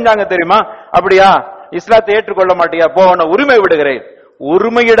 என்ன செஞ்சாங்க தெரியுமா? அப்படியா, இஸ்லாத்தை ஏற்றுக்கொள்ள மாட்டியா, போ, உரிமை விடுகிறேன்.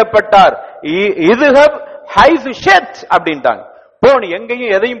 உரிமையிடப்பட்டார். அப்படின்ட்டாங்க. போ, நீ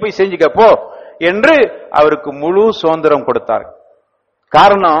எங்கேயும் எதையும் போய் செஞ்சுக்க போ என்று அவருக்கு முழு சுதந்திரம் கொடுத்தார்.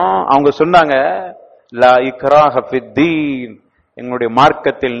 காரணம், அவங்க சொன்னாங்க, லா இக்ராஹ ஃபித்தீன், எங்களுடைய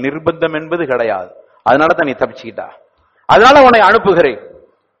மார்க்கத்தில் நிர்பந்தம் என்பது கிடையாது. அதனால தான் நீ தப்பிச்சுக்கிட்டா, அதனால உன்னை அனுப்புகிறேன்.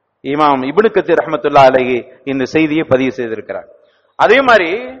 இமாம் இப்னு கத்தீர் ரஹ்மத்துல்லாஹி அலைஹி இந்த செய்தியை பதிவு செய்திருக்கிறார். அதே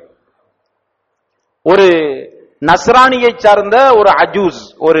மாதிரி ஒரு நஸ்ரானியை சார்ந்த ஒரு அஜூஸ்,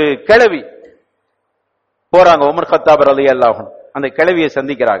 ஒரு கிழவி போறாங்க உமர் கத்தாப் ரலியல்லாஹு அன்ஹு. அந்த கிழவியை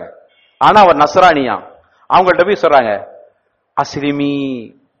சந்திக்கிறாங்க. ஆனா அவர் நஸ்ரானியா. அவங்கள்ட்ட போய் சொல்றாங்க, அஸ்லிமி,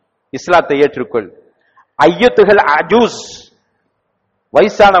 இஸ்லாத்தை ஏற்றுக்கொள். ஐயத்துகள் அஜூஸ்,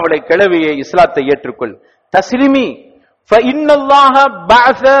 வயசானவளை கிழவியை இஸ்லாத்தை ஏற்றுக்கொள். தஸ்லிமி ஃபஇன்னல்லாஹ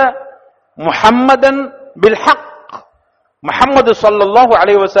பஅஸ முஹம்மதன் பில் ஹக். முஹம்மது ஸல்லல்லாஹு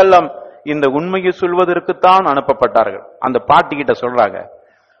அலைஹி வஸல்லம் இந்த உண்மையை சொல்வதற்குத்தான் அனுப்பப்பட்டார்கள். அந்த பாட்டி கிட்ட சொல்றாங்க.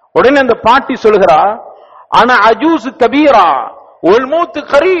 உடனே அந்த பாட்டி சொல்கிறா, ஆனா அஜூஸ் கபீரா ஒல் மௌத்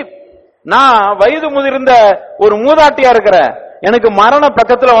கரீப், நான் வயது முதிர்ந்த ஒரு மூதாட்டியா இருக்கிறேன், எனக்கு மரண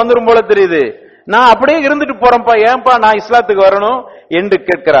பக்கத்துல வந்துரும் போல தெரியுது, நான் அப்படியே இருந்துட்டு போறேன்ப்பா, ஏன்பா நான் இஸ்லாத்துக்கு வரணும் என்று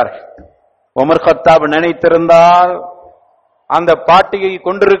கேட்கிறார். உமர் கத்தாப் நினைத்திருந்தால் அந்த பாட்டியை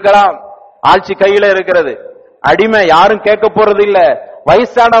கொண்டிருக்கலாம். ஆட்சி கையில இருக்கிறது. அடிமை, யாரும் கேட்க போறது இல்ல.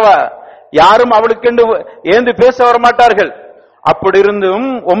 வயசானவ, யாரும் அவளுக்கு ஏந்து பேச வர மாட்டார்கள். அப்படி இருந்தும்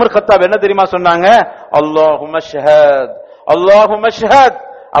உமர் கத்தாப் என்ன தெரியுமா சொன்னாங்க? அல்லாஹும்ம ஷஹத், அல்லாஹும்ம ஷஹத்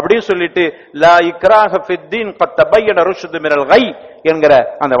அப்படின்னு சொல்லிட்டு லா இக்ராஹ ஃபித்தீன் கத் தபய்யன ருஷ்து மினல் கை என்கிற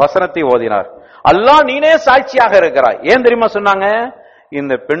அந்த வசனத்தை ஓதினார். அல்லாஹ் நீனே சாட்சியாக இருக்கிறாய். ஏன் தெரியுமா சொன்னாங்க?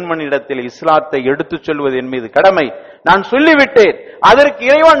 இந்த பெண்மணியிடத்தில் இஸ்லாத்தை எடுத்து சொல்வது என் மீது கடமை, நான் சொல்லிவிட்டேன், அதற்கு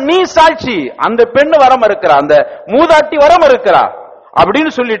இறைவன் நீ சாட்சி. அந்த பெண் வர மறுக்கிறா, அந்த மூதாட்டி வர மறுக்கிறா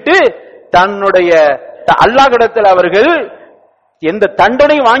அப்படின்னு சொல்லிட்டு தன்னுடைய அல்லாஹ்விடத்தில் அவர்கள் எந்த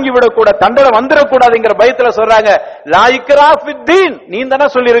தண்டனை வாங்கிவிடக் கூட, தண்டனை வந்துடக்கூடாதுங்கிற பயத்துல சொல்றாங்க, லா இக்ராஹ ஃபித்தீன், நீ தானே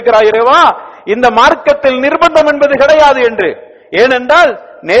சொல்லி இருக்கிறாய் இறைவா, இந்த மார்க்கத்தில் நிர்பந்தம் என்பது கிடையாது என்று. ஏனென்றால்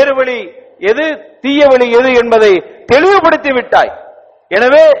நேர்வழி எது, தீய வழி எது என்பதை தெளிவுபடுத்தி விட்டாய்.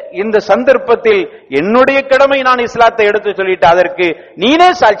 எனவே இந்த சந்தர்ப்பத்தில் என்னுடைய கடமை, நான் இஸ்லாத்தை எடுத்து சொல்லிட்டு அதற்கு நீனே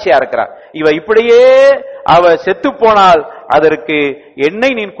சாட்சியா இருக்கிறார். இவ இப்படியே அவ செத்து போனால் அதற்கு என்னை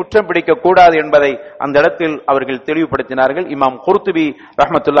நீ குற்றம் பிடிக்க கூடாது என்பதை அந்த இடத்தில் அவர்கள் தெளிவுபடுத்தினார்கள். இமாம் குர்துபி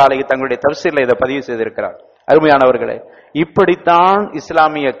ரஹ்மத்துல்லாஹி அலைஹி தங்களுடைய தஃசீரில் இதை பதிவு செய்திருக்கிறார். அருமையானவர்களே, இப்படித்தான்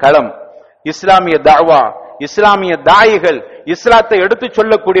இஸ்லாமிய களம், இஸ்லாமிய தாவா, இஸ்லாமிய தாயிகள், இஸ்லாத்தை எடுத்து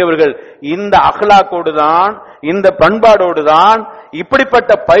சொல்லக்கூடியவர்கள் இந்த அஹ்லாக்கோடு தான், இந்த பண்பாடோடு தான்,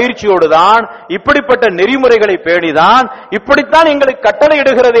 இப்படிப்பட்ட பயிற்சியோடு தான், இப்படிப்பட்ட நெறிமுறைகளை பேணிதான், இப்படித்தான் எங்களுக்கு கட்டளை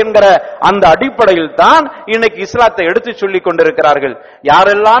இடுகிறது என்கிற அந்த அடிப்படையில் தான் இன்னைக்கு இஸ்லாத்தை எடுத்து சொல்லிக் கொண்டிருக்கிறார்கள்.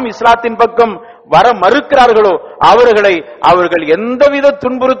 யாரெல்லாம் இஸ்லாத்தின் பக்கம் வர மறுக்கிறார்களோ அவர்கள் எந்தவித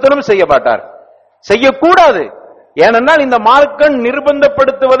துன்புறுத்தலும் செய்ய மாட்டார், செய்யக்கூடாது. ஏனென்றால் இந்த மார்க்கம்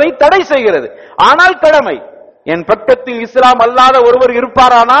நிர்பந்தப்படுத்துவதை தடை செய்கிறது. ஆனால் கடமை, என் பக்கத்தில் இஸ்லாம் அல்லாத ஒருவர்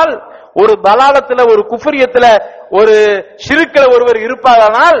இருப்பாரானால், ஒரு தலாலத்துல, ஒரு குஃப்ரியத்துல, ஒரு ஷிர்க்ல ஒருவர்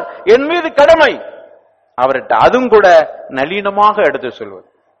இருப்பாரானால் என் மீது கடமை அவர்கிட்ட அதுவும் கூட நளினமாக எடுத்து சொல்வது.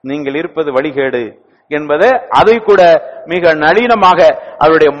 நீங்கள் இருப்பது வழிகேடு என்பது அதை கூட மிக நளினமாக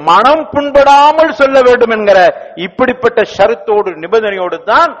அவருடைய மனம் புண்படாமல் சொல்ல வேண்டும் என்கிற இப்படிப்பட்ட ஷரத்தோடு நிபந்தனையோடு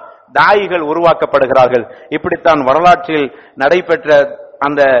தான் தாயிகள் உருவாக்கப்படுகிறார்கள். இப்படித்தான் வரலாற்றில் நடைபெற்ற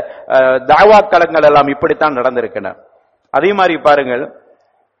அந்த தாவா களங்கள் எல்லாம் இப்படித்தான் நடந்திருக்கின்றன. அதே மாதிரி பாருங்கள்,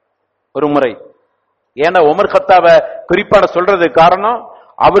 ஒரு முறை, ஏன்னா உமர் கத்தாவ குறிப்பாட சொல்றது காரணம்,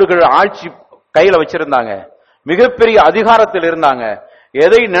 அவர்கள் ஆட்சி கையில வச்சிருந்தாங்க, மிகப்பெரிய அதிகாரத்தில் இருந்தாங்க,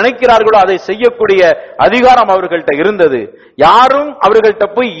 எதை நினைக்கிறார்களோ அதை செய்யக்கூடிய அதிகாரம் அவர்கள்ட்ட இருந்தது. யாரும் அவர்கள்ட்ட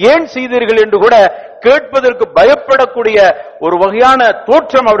போய் ஏன் செய்தீர்கள் என்று கூட கேட்பதற்கு பயப்படக்கூடிய ஒரு வகையான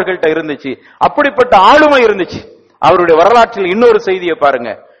தோற்றம் அவர்கள்ட்ட இருந்துச்சு. அப்படிப்பட்ட ஆளுமை இருந்துச்சு. அவருடைய வரலாற்றில் இன்னொரு செய்தியை பாருங்க.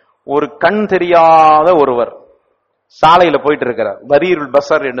 ஒரு கண் தெரியாத ஒருவர் சாலையில போயிட்டு இருக்கிறார், பரீருல்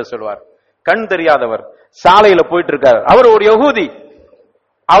பசர் என்று சொல்வார், கண் தெரியாதவர் சாலையில போயிட்டு இருக்கார். அவர் ஒரு யகூதி.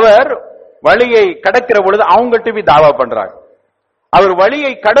 அவர் வழியை கடக்கிற பொழுது அவங்கள்ட்ட போய் தாவா பண்றாங்க. அவர்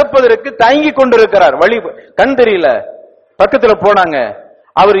வழியை கடப்பதற்கு தயங்கி கொண்டிருக்கிறார், வழி கண் தெரியல. பக்கத்துல போனாங்க,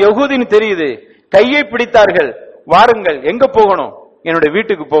 அவர் யகூதின்னு தெரியுது, கையை பிடித்தார்கள், வாருங்கள், எங்க போகணும், என்னுடைய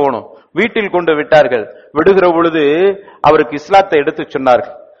வீட்டுக்கு போகணும். வீட்டில் கொண்டு விட்டார்கள். விடுகிற பொழுது அவருக்கு இஸ்லாத்தை எடுத்து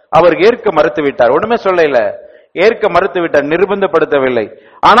சொன்னார்கள். அவர் ஏற்க மறுத்து விட்டார், ஒண்ணுமே சொல்லல, ஏற்க மறுத்து விட்டார், நிர்பந்தப்படுத்தவில்லை.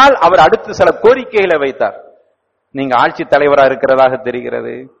 ஆனால் அவர் அடுத்து சில கோரிக்கைகளை வைத்தார். நீங்க ஆட்சி தலைவரா இருக்கிறதாக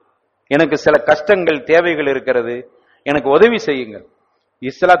தெரிகிறது, எனக்கு சில கஷ்டங்கள் தேவைகள் இருக்கிறது, எனக்கு உதவி செய்யுங்கள்.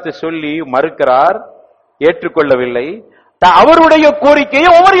 இஸ்லாத்தை சொல்லி மறுக்கிறார், ஏற்றுக்கொள்ளவில்லை. அவருடைய கோரிக்கையை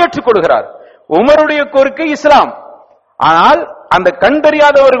உமர் ஏற்றுக்கொள்கிறார். உமருடைய கோரிக்கை இஸ்லாம். ஆனால் அந்த கண்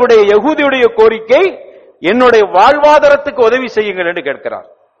தெரியாதவர்களுடைய யகூதியுடைய கோரிக்கை என்னுடைய வாழ்வாதாரத்துக்கு உதவி செய்யுங்கள் என்று கேட்கிறார்.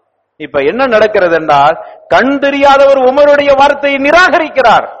 இப்ப என்ன நடக்கிறது என்றால், கண் தெரியாதவர் உமருடைய வார்த்தையை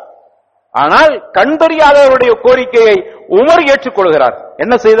நிராகரிக்கிறார். ஆனால் கண் தெரியாதவருடைய கோரிக்கையை உமர் ஏற்றுக்கொள்கிறார்.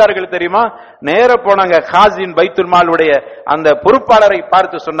 என்ன செய்தார்கள் தெரியுமா? நேர போனாங்க, ஹாசின் பைத்துல் மாலுடைய அந்த பொறுப்பாளரை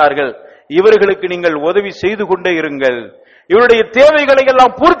பார்த்து சொன்னார்கள், இவர்களுக்கு நீங்கள் உதவி செய்து கொண்டே இருங்கள், இவருடைய தேவைகளை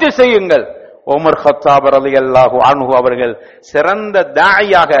எல்லாம் பூர்த்தி செய்யுங்கள். உமர் கத்தாப் ரலியல்லாஹு அன்ஹு அவர்கள் சிறந்த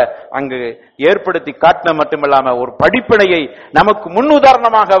தாயியாக அங்கு ஏற்படுத்தி காட்டின மட்டுமல்லாம ஒரு படிப்பினையை நமக்கு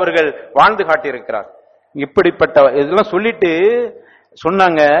முன்னுதாரணமாக அவர்கள் வாழ்ந்து காட்டியிருக்கிறார். இப்படிப்பட்ட இதெல்லாம் சொல்லிட்டு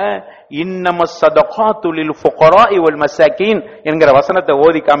சொன்னாங்க, இன்னம ஸதகாத்து லில் ஃபுகராஇ வல் மசாகீன் என்கிற வசனத்தை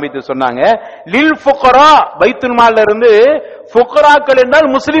ஓதி காமித்து சொன்னாங்க. லில் ஃபுகரா, பைத்துல் மால்ல இருந்து, ஃபுகராக்கள் என்றால்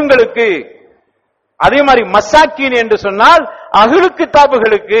முஸ்லிம்களுக்கு, அதே மாதிரி மசாக்கீன் என்று சொன்னால் அஹ்லுல்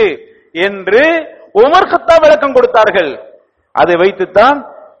கிதாபுகளுக்கு என்று உமர் கத்தாப் விளக்கம் கொடுத்தார்கள். அதை வைத்துத்தான்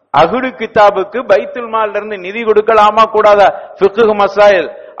அஹ்லுல் கிதாபுக்கு பைத்துல் மால்ல இருந்து நிதி கொடுக்கலாமா கூடாதா, ஃபிக்ஹ் மசாயில்,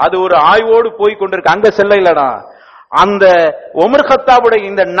 அது ஒரு ஆய்வோடு போய் கொண்டிருக்கு, அங்க செல்ல இல்லடா. அந்த உமர் கத்தாபுடைய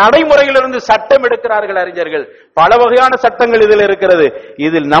இந்த நடைமுறையிலிருந்து சட்டம் எடுக்கிறார்கள் அறிஞர்கள். பல வகையான சட்டங்கள் இதில் இருக்கிறது.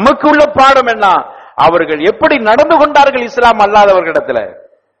 இதில் நமக்கு உள்ள பாடம் என்ன, அவர்கள் எப்படி நடந்து கொண்டார்கள் இஸ்லாம் அல்லாதவர்களிடத்துல.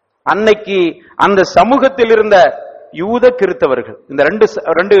 அன்னைக்கு அந்த சமூகத்தில் இருந்த யூத கிறிஸ்தவர்கள், இந்த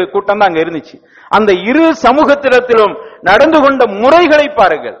ரெண்டு கூட்டம் தான் அங்க இருந்துச்சு. அந்த இரு சமூகத்திலும் நடந்து கொண்ட முறைகளை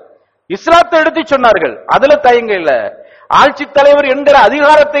பாருங்கள். இஸ்லாத்தை எடுத்து சொன்னார்கள், அதுல தயங்க இல்ல. ஆட்சி தலைவர் என்கிற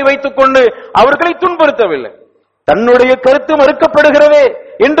அதிகாரத்தை வைத்துக் கொண்டு அவர்களை துன்புறுத்தவில்லை. தன்னுடைய கருத்து மறுக்கப்படுகிறதே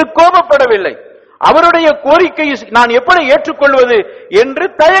என்று கோபப்படவில்லை. அவருடைய கோரிக்கை நான் எப்படி ஏற்றுக்கொள்வது என்று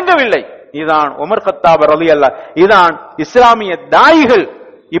தயங்கவில்லை. இதான் உமர் கத்தாப் ரலியல்லாஹு, இதான் இஸ்லாமிய தாயிகள்.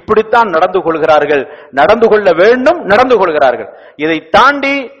 இப்படித்தான் நடந்து கொள்கிறார்கள், நடந்து கொள்ள வேண்டும், நடந்து கொள்கிறார்கள். இதை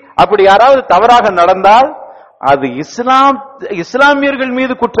தாண்டி அப்படி யாராவது தவறாக நடந்தால் அது இஸ்லாமியர்கள்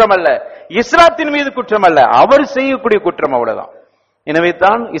மீது குற்றம் அல்ல, இஸ்லாத்தின் மீது குற்றம் அல்ல, அவர் செய்யக்கூடிய குற்றம், அவ்வளவுதான். எனவே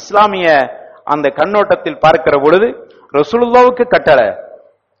தான் இஸ்லாமிய அந்த கண்ணோட்டத்தில் பார்க்கிற பொழுது ரசூலுல்லாஹ்வுக்கு கட்டளை.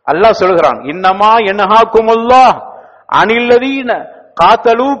 அல்லாஹ் சொல்கிறான், இன்னமா யன்ஹாகுமுல்லாஹ் அனில்லதீன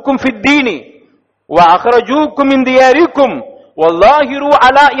காதலூக்கும் ஃபித்தீனி வ அக்ரஜூக்கும் மின் தியாரிக்கும் வல்லாஹிரு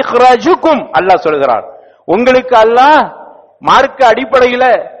அலா இக்ராஜுக்கும் அல்லாஹ் சொல்கிறார். உங்களுக்கு அல்லாஹ் மார்க்க அடிப்படையில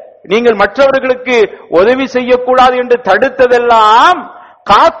நீங்கள் மற்றவர்களுக்கு உதவி செய்யக்கூடாது என்று தடுத்ததெல்லாம்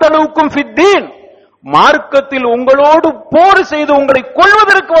காத்தலுக்கும் ஃபித்தீன், மார்க்கத்தில் உங்களோடு போர் செய்து உங்களை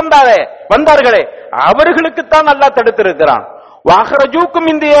கொல்வதற்கு வந்தார்களே அவர்களுக்குத்தான் அல்லாஹ் தடுத்திருக்கிறான். வாஹரஜூக்கும்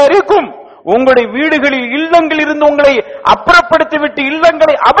இந்தியாரிக்கும், உங்களுடைய வீடுகளில் இல்லங்களில் இருந்து உங்களை அப்புறப்படுத்திவிட்டு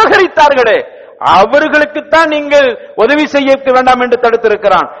இல்லங்களை அபகரித்தார்களே அவர்களுக்குத்தான் நீங்கள் உதவி செய்ய வேண்டாம் என்று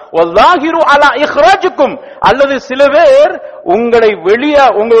தடுத்திருக்கிறான். வல்லாஹிரு அலா இக்ராஜுக்கும், அல்லது சில பேர் உங்களை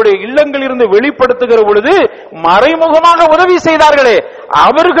உங்களுடைய இல்லங்களில் இருந்து வெளிப்படுத்துகிற பொழுது மறைமுகமாக உதவி செய்தார்களே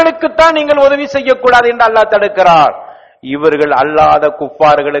அவர்களுக்குத்தான் நீங்கள் உதவி செய்யக்கூடாது என்று அல்லாஹ் தடுக்கிறார். இவர்கள் அல்லாத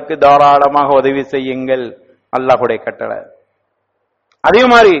குஃபார்களுக்கு தாராளமாக உதவி செய்யுங்கள், அல்லாஹ்வுடைய கட்டளை. அதே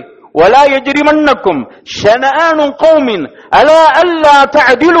மாதிரி ولا يجرمنكم شنآن قوم ألا ألا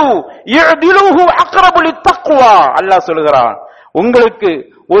تعدلوا يعدلوه أقرب للتقوى அல்லாஹ் சொல்கிறான். உங்களுக்கு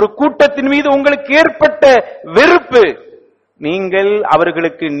ஒரு கூட்டத்தின் மீது உங்களுக்கு ஏற்பட்ட வெறுப்பு, நீங்கள்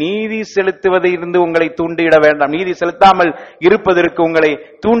அவர்களுக்கு நீதி செலுத்துவதை இருந்து உங்களை தூண்டிட வேண்டாம், நீதி செலுத்தாமல் இருப்பதற்கு உங்களை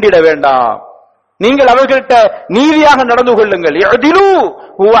தூண்டிட வேண்டாம். நீங்கள் அவர்கள்ட்ட நீதியாக நடந்து கொள்ளுங்கள்.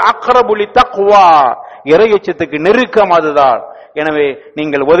 இறையச்சத்துக்கு நெருக்கம் அதுதான். எனவே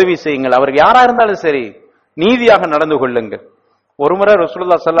நீங்கள் உதவி செய்யுங்கள், அவர்கள் யாரா இருந்தாலும் சரி நீதியாக நடந்து கொள்ளுங்கள். ஒரு முறை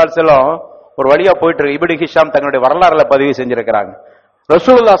ரசூலுல்லாஹ் ஸல்லல்லாஹு அலைஹி வஸல்லம் ஒரு வழியா போயிட்டு இருக்கு. இப்னு ஹிஷாம் தங்களுடைய வரலாறுல பதிவு செஞ்சிருக்கிறாங்க.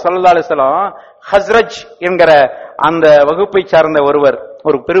 ரசூலுல்லாஹ் ஸல்லல்லாஹு அலைஹி வஸல்லம் ஹஸ்ரஜ் என்கிற அந்த வகுப்பை சார்ந்த ஒருவர்,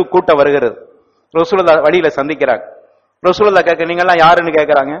 ஒரு பெரு கூட்டம் வருகிறது. ரசூலுல்லாஹ் வழியில சந்திக்கிறாங்க. ரசூலுல்லாஹ் கேட்க, நீங்க எல்லாம் யாருன்னு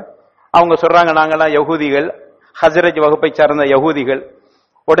கேட்கறாங்க. அவங்க சொல்றாங்க, நாங்கெல்லாம் யஹூதிகள், ஹஸ்ரஜ் வகுப்பை சார்ந்த யஹூதிகள்.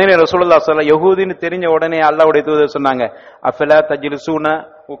 உடனே ரசூலுல்லாஹ் ஸல்லல்லாஹு யஹூதின்னு தெரிஞ்ச உடனே அல்லாஹ்வுடைய தூதர் சொன்னாங்க, அஃபலா தஜ்லிசூன,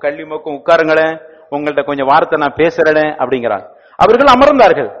 கல்லிமக்கும் உட்காருங்களேன், உங்கள்ட்ட கொஞ்சம் வார்த்தை நான் பேசுறேன் அப்படிங்கிறாங்க. அவர்கள்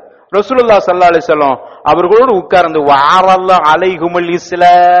அமர்ந்தார்கள். ரசூலுல்லாஹ் ஸல்லல்லாஹு அலைஹி வஸல்லம் அவர்களோடு உட்கார்ந்து வஅரல்ல அலைஹுமுல்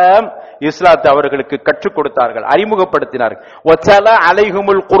இஸ்லாம், இஸ்லாத்தை அவர்களுக்கு கற்றுக் கொடுத்தார்கள், அறிமுகப்படுத்தினார்கள். வஸல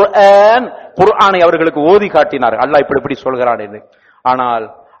அலைஹுமுல் குர்ஆன், குர்ஆனை அவர்களுக்கு ஓதி காட்டினார்கள். அல்லாஹ் இப்படி சொல்கிறான் என்று. ஆனால்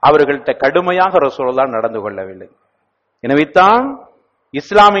அவர்கள்ட்ட கடுமையாக ரசூலுல்லாஹ் நடந்து கொள்ளவில்லை. எனவே தான்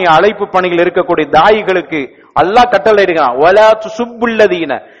இஸ்லாமிய அழைப்பு பணியில் இருக்கக்கூடிய தாயிகளுக்கு அல்லாஹ் கட்டளை இடுகிறான், வலா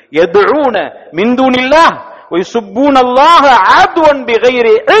துசுப்புல்லதீன யதுஊன மின் தூனில்லாஹ் வயுசுப்பூனல்லாஹ அத்வன்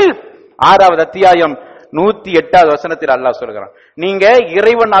பிகைரி இல்ம். 6வது அத்தியாயம் 108வது வசனத்தில் அல்லாஹ் சொல்கிறான், நீங்க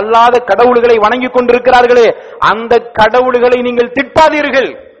இறைவன் அல்லாத கடவுள்களை வணங்கி கொண்டிருக்கிறார்களே அந்த கடவுள்களை நீங்கள் திட்டாதீர்கள்,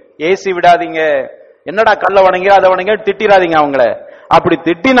 ஏசி விடாதீங்க. என்னடா கல்ல வணங்க அதை வணங்க திட்டிராதீங்க அவங்கள. அப்படி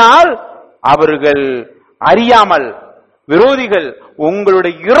திட்டினால் அவர்கள் அறியாமல் விரோதிகள்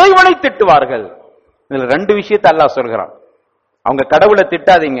உங்களுடைய இறைவனை திட்டுவார்கள். இதுல 2 விஷயத்தை அல்லாஹ் சொல்கிறான். அவங்க கடவுளை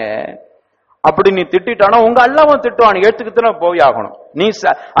திட்டாதீங்க, அப்படி நீ திட்டானா உங்க அல்லாவும் திட்டுவான், ஏத்துக்கிட்டு போய் ஆகணும். நீ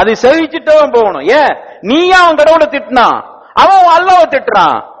அதை சகிச்சுட்டவன் போகணும். ஏன் நீயா அவன் கடவுளை திட்டினா, அவன் அல்லாவை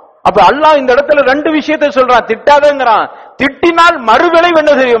திட்டுறான். அப்ப அல்லாஹ் இந்த இடத்துல 2 விஷயத்தை சொல்றான், திட்டாதங்கிறான். திட்டினால் மறுவிளைவு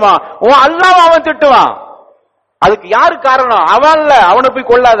என்ன தெரியுமா, உன் அல்லாஹ் அவன் திட்டுவான். அதுக்கு யாரு காரணம்? அவன் இல்ல, அவனை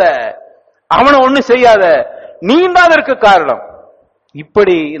போய் கொள்ளாத, அவனை ஒண்ணு செய்யாத, நீ தான் அதற்கு காரணம்.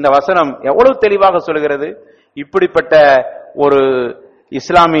 இப்படி இந்த வசனம் எவ்வளவு தெளிவாக சொல்கிறது. இப்படிப்பட்ட ஒரு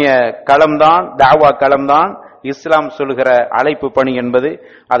இஸ்லாமிய களம்தான், தாவா களம்தான் இஸ்லாம் சொல்கிற அழைப்பு பணி என்பது.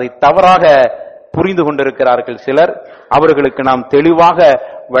 அதை தவறாக புரிந்து கொண்டிருக்கிறார்கள் சிலர். அவர்களுக்கு நாம் தெளிவாக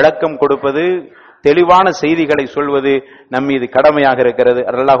விளக்கம் கொடுப்பது, தெளிவான செய்திகளை சொல்வது நம் மீது கடமையாக இருக்கிறது.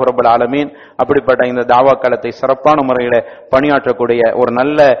 அல்லாஹ் ரப்பல் ஆலமீன் அப்படிப்பட்ட இந்த தாவா களத்தை சிறப்பான முறையில பணியாற்றக்கூடிய ஒரு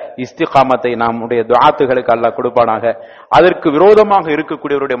நல்ல இஸ்திகாமத்தை நம்முடைய துஆத்துகளுக்கு அல்லாஹ் கொடுப்பானாக. அதற்கு விரோதமாக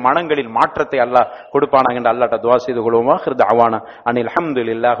இருக்கக்கூடியவருடைய மனங்களில் மாற்றத்தை அல்லாஹ் கொடுப்பானாக என்று அல்லாஹ்ட்ட துஆ செய்து கொள்வோமா. ஹிர்தஅவானா அனில்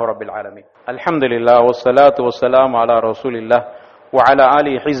ஹம்துலில்லாஹி ரப்பில் ஆலமீன். அல்ஹம்துலில்லாஹ் வஸ்ஸலாத்து வஸ்ஸலாமு அலா ரசூலில்லாஹ் வ அலா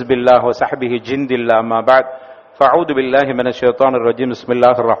ஆலி ஹிஸ்பில்லாஹ் வ ஸஹ்பிஹி ஜிந்தில்லாஹ். அம்மா பஅத். ஃபஅஊது பில்லாஹி மினஷ் ஷைத்தானிர் ரஜீம்.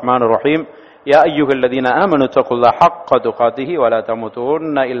 பிஸ்மில்லாஹிர் ரஹ்மானிர் ரஹீம். யா அய்யுஹல்லதீன ஆமனு தக்குல்லாஹ ஹக்க துகாதிஹி வலா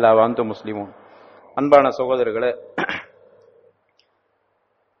தமுதுன்ன இல்லா வஅன்தும் முஸ்லிமூன். அன்பான சகோதரர்களே,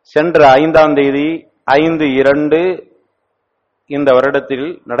 சென்ற 5ஆம் தேதி 5/2 இந்த வருடத்தில்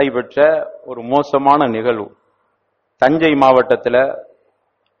நடைபெற்ற ஒரு மோசமான நிகழ்வு. தஞ்சை மாவட்டத்தில்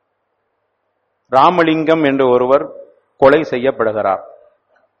ராமலிங்கம் என்ற ஒருவர் கொலை செய்யப்படுகிறார்.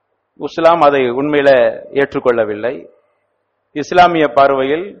 இஸ்லாம் அதை உண்மையில ஏற்றுக்கொள்ளவில்லை. இஸ்லாமிய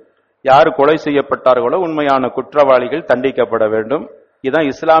பார்வையில் யார் கொலை செய்யப்பட்டார்களோ உண்மையான குற்றவாளிகள் தண்டிக்கப்பட வேண்டும். இதுதான்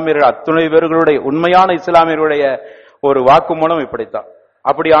இஸ்லாமியர்கள் அத்துணை பேர்களுடைய உண்மையான இஸ்லாமியர்களுடைய ஒரு வாக்குமூலம். இப்படித்தான்,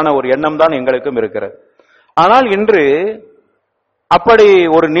 அப்படியான ஒரு எண்ணம் தான் எங்களுக்கும் இருக்கிறது. ஆனால் இன்று அப்படி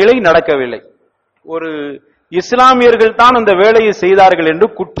ஒரு நிலை நடக்கவில்லை. ஒரு இஸ்லாமியர்கள் தான் அந்த வேலையை செய்தார்கள் என்று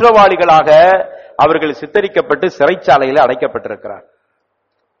குற்றவாளிகளாக அவர்கள் சித்தரிக்கப்பட்டு சிறைச்சாலையில் அடைக்கப்பட்டிருக்கிறார்.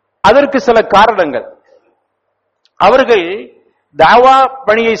 அதற்கு சில காரணங்கள். அவர்கள் தாவா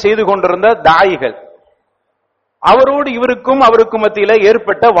பணியை செய்து கொண்டிருந்த தாயிகள், அவரோடு இவருக்கும் மத்தியில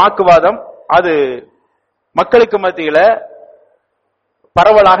ஏற்பட்ட வாக்குவாதம், அது மக்களுக்கு மத்தியில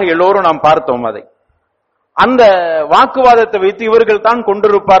பரவலாக எல்லோரும் நாம் பார்த்தோம். அதை அந்த வாக்குவாதத்தை வைத்து இவர்கள் தான்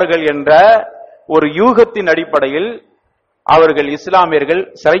கொண்டிருப்பார்கள் என்ற ஒரு யூகத்தின் அடிப்படையில் அவர்கள் இஸ்லாமியர்கள்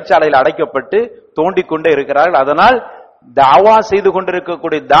சிறைச்சாலையில் அடைக்கப்பட்டு தோண்டிக் கொண்டே இருக்கிறார்கள். அதனால் தாவா செய்து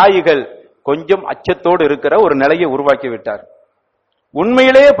கொண்டிருக்கக்கூடிய தாயிகள் கொஞ்சம் அச்சத்தோடு இருக்கிற ஒரு நிலையை உருவாக்கி விட்டார்.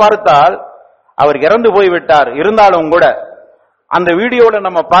 உண்மையிலேயே பார்த்தால் அவர் இறந்து போய்விட்டார். இருந்தாலும் கூட அந்த வீடியோல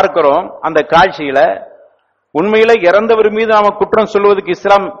நம்ம பார்க்கிறோம், அந்த காட்சியில உண்மையில இறந்தவர் மீது நாம குற்றம் சொல்வதற்கு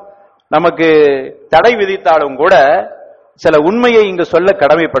இஸ்லாம் நமக்கு தடை விதித்தாலும் கூட சில உண்மையை இங்கு சொல்ல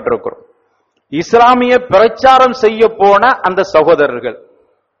கடமைப்பட்டிருக்கிறோம். இஸ்லாமிய பிரச்சாரம் செய்ய போன அந்த சகோதரர்கள்,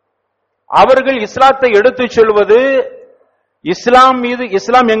 அவர்கள் இஸ்லாத்தை எடுத்து சொல்வது, இஸ்லாம் மீது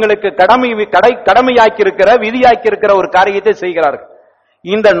இஸ்லாம் எங்களுக்கு கடமையாக்கி இருக்கிற விதியாக்கி இருக்கிற ஒரு காரியத்தை செய்கிறார்கள்.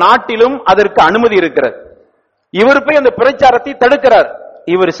 இந்த நாட்டிலும் அதற்கு அனுமதி இருக்கிறது. இவர் போய் அந்த பிரச்சாரத்தை தடுக்கிறார்.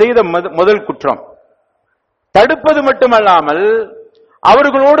 இவர் செய்த முதல் குற்றம். தடுப்பது மட்டுமல்லாமல்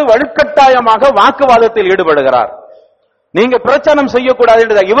அவர்களோடு வலுக்கட்டாயமாக வாக்குவாதத்தில் ஈடுபடுகிறார். நீங்க பிரச்சாரம் செய்யக்கூடாது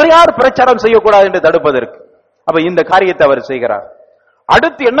என்று. இவர் யார் பிரச்சாரம் செய்யக்கூடாது என்று தடுப்பதற்கு? அப்ப இந்த காரியத்தை அவர் செய்கிறார்.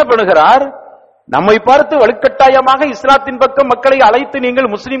 அடுத்து என்ன பண்ணுகிறார்? நம்மை பார்த்து வலுக்கட்டாயமாக இஸ்லாத்தின் பக்கம் மக்களை அழைத்து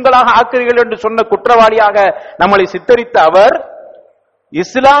நீங்கள் முஸ்லிம்களாக ஆக்குறீர்கள் என்று சொன்ன குற்றவாளியாக நம்மளை சித்தரித்த அவர்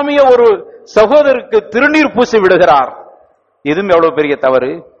இஸ்லாமிய ஒரு சகோதரருக்கு திருநீர் பூசி விடுகிறார். இதுவும் எவ்வளவு பெரிய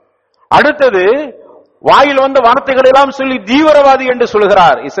தவறு. அடுத்தது வாயில் வந்த வார்த்தைகள் எல்லாம் சொல்லி தீவிரவாதி என்று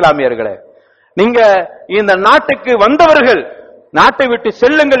சொல்கிறார். இஸ்லாமியர்களே, நீங்க இந்த நாட்டுக்கு வந்தவர்கள், நாட்டை விட்டு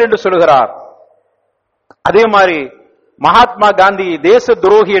செல்லுங்கள் என்று சொல்கிறார். அதே மாதிரி மகாத்மா காந்தி தேச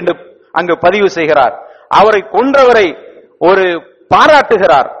துரோகி என்று அங்கு பதிவு செய்கிறார். அவரை கொன்றவரை ஒரு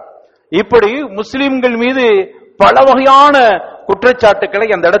பாராட்டுகிறார். இப்படி முஸ்லிம்கள் மீது பல வகையான குற்றச்சாட்டுக்களை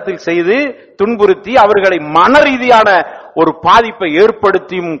அந்த இடத்தில் செய்து துன்புறுத்தி அவர்களை மன ரீதியான ஒரு பாதிப்பை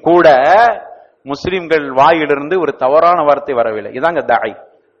ஏற்படுத்தியும் கூட முஸ்லிம்கள் வாயிலிருந்து ஒரு தவறான வார்த்தை வரவில்லை. இதாங்க தாய்.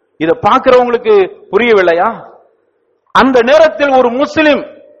 இதை பார்க்கிறவங்களுக்கு புரியவில்லையா? அந்த நேரத்தில் ஒரு முஸ்லிம்,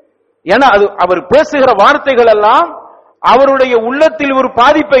 ஏன்னா அது அவர் பேசுகிற வார்த்தைகள் எல்லாம் அவருடைய உள்ளத்தில் ஒரு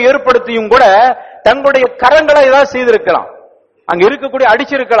பாதிப்பை ஏற்படுத்தியும் கூட தங்களுடைய கரங்களை ஏதாவது செய்திருக்கலாம், அங்க இருக்கக்கூடிய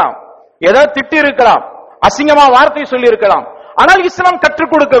அடிச்சிருக்கலாம், ஏதாவது திட்டி இருக்கலாம், அசிங்கமா வார்த்தை சொல்லி இருக்கலாம். ஆனால் இஸ்லாம்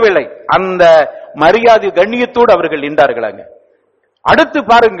கற்றுக் கொடுக்கவில்லை. அந்த மரியாதை கண்ணியத்தோடு அவர்கள் நின்றார்கள். அங்க அடுத்து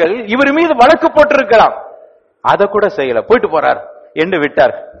பாருங்கள், இவர் மீது வழக்கு போட்டிருக்கலாம், அதை கூட செய்யல, போயிட்டு போறார் என்று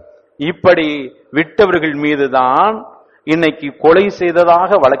விட்டார். இப்படி விட்டவர்கள் மீதுதான் இன்னைக்கு கொலை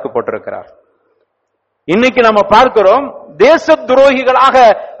செய்ததாக வழக்கு போட்டிருக்கிறார். இன்னைக்கு நம்ம பார்க்கிறோம், தேச துரோகிகளாக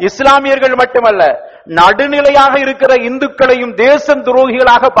இஸ்லாமியர்கள் மட்டுமல்ல, நடுநிலையாக இருக்கிற இந்துக்களையும் தேச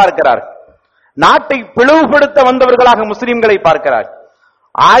துரோகிகளாக பார்க்கிறார். நாட்டை பிளவுபடுத்த வந்தவர்களாக முஸ்லிம்களை பார்க்கிறார்.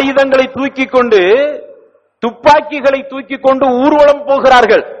 ஆயுதங்களை தூக்கி கொண்டு, துப்பாக்கிகளை தூக்கி கொண்டு ஊர்வலம்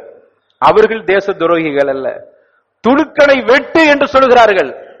போகிறார்கள். அவர்கள் தேச துரோகிகள் அல்ல. துணுக்களை வெட்டு என்று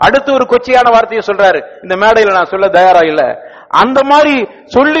சொல்கிறார்கள். அடுத்து ஒரு கொச்சையான வார்த்தையை சொல்றாரு, இந்த மேடையில் நான் சொல்ல தயாரா இல்ல. அந்த மாதிரி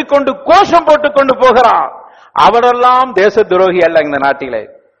சொல்லிக் கொண்டு கோஷம் போட்டுக் கொண்டு போகிறான். அவரெல்லாம் தேச துரோகி அல்ல. இந்த நாட்டிலே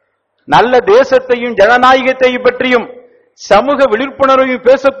நல்ல தேசத்தையும் ஜனநாயகத்தையும் பற்றியும் சமூக விழிப்புணர்வையும்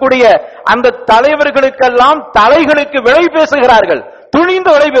பேசக்கூடிய அந்த தலைவர்களுக்கெல்லாம் தலைகளுக்கு விலை பேசுகிறார்கள்,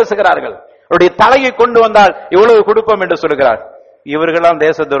 துணிந்து விலை பேசுகிறார்கள். அவருடைய தலையை கொண்டு வந்தால் இவ்வளவு கொடுப்போம் என்று சொல்கிறார். இவர்களாம்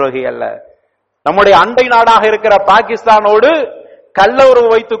தேச துரோகி அல்ல. நம்முடைய அண்டை நாடாக இருக்கிற பாகிஸ்தானோடு கள்ள உறவு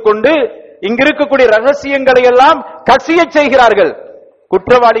வைத்துக் கொண்டு இங்கு இருக்கக்கூடிய ரகசியங்களை எல்லாம் கசிய செய்கிறார்கள்.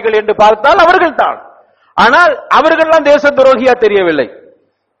 குற்றவாளிகள் என்று பார்த்தால் அவர்கள் தான். ஆனால் அவர்கள்லாம் தேச துரோகியா தெரியவில்லை.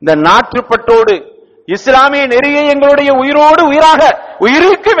 இந்த நாட்டுப்பட்டோடு இஸ்லாமிய நெறியை எங்களுடைய உயிரோடு உயிராக,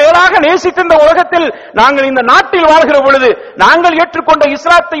 உயிருக்கு மேலாக நேசித்த இந்த உலகத்தில் நாங்கள் இந்த நாட்டில் வாழ்கிற பொழுது நாங்கள் ஏற்றுக்கொண்ட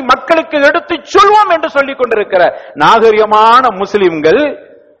இஸ்லாத்தை மக்களுக்கு எடுத்து சொல்வோம் என்று சொல்லிக் கொண்டிருக்கிற நாகரிகமான முஸ்லிம்கள்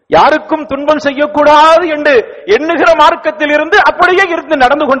யாருக்கும் துன்பம் செய்யக்கூடாது என்று எண்ணுகிற மார்க்கத்தில் இருந்து அப்படியே இருந்து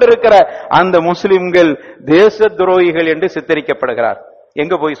நடந்து கொண்டிருக்கிற அந்த முஸ்லிம்கள் தேச துரோகிகள் என்று சித்தரிக்கப்படுகிறார்.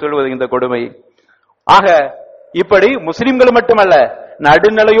 எங்க போய் சொல்வது இந்த கொடுமை? ஆக இப்படி முஸ்லிம்கள் மட்டுமல்ல,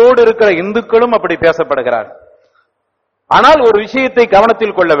 நடுநிலையோடு இருக்கிற இந்துக்களும் அப்படி பேசப்படுகிறார். ஆனால் ஒரு விஷயத்தை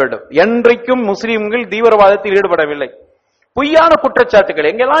கவனத்தில் கொள்ள வேண்டும், என்றைக்கும் முஸ்லிம்கள் தீவிரவாதத்தில் ஈடுபடவில்லை. பொய்யான குற்றச்சாட்டுகள்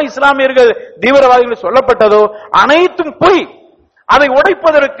எங்கெல்லாம் இஸ்லாமியர்கள் தீவிரவாதிகள் சொல்லப்பட்டதோ அனைத்தும் பொய். அதை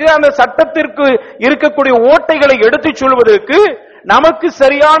உடைப்பதற்கு, அந்த சட்டத்திற்கு இருக்கக்கூடிய ஓட்டைகளை எடுத்துச் சொல்வதற்கு நமக்கு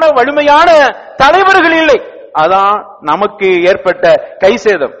சரியான வலிமையான தலைவர்கள் இல்லை. அதான் நமக்கு ஏற்பட்ட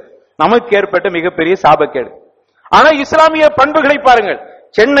கைசேதம், நமக்கு ஏற்பட்ட மிகப்பெரிய சாபக்கேடு. ஆனா இஸ்லாமிய பண்புகளை பாருங்கள்.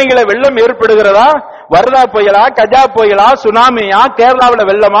 சென்னையில வெள்ளம் ஏற்படுகிறதா, வர்தா புயலா, கஜா புயலா, சுனாமியா, கேரளாவில்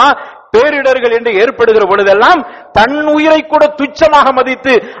வெள்ளமா, பேரிடர்கள் என்று ஏற்படுகிற பொழுதெல்லாம் தன் உயிரை கூட துச்சமாக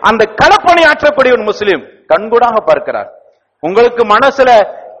மதித்து அந்த களப்பணி ஆற்றக்கூடிய ஒரு முஸ்லிம் கண்கூடாக பார்க்கிறார். உங்களுக்கு மனசுல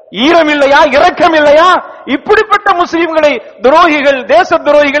ஈரம் இல்லையா, இரக்கம் இல்லையா? இப்படிப்பட்ட முஸ்லிம்களை துரோகிகள், தேச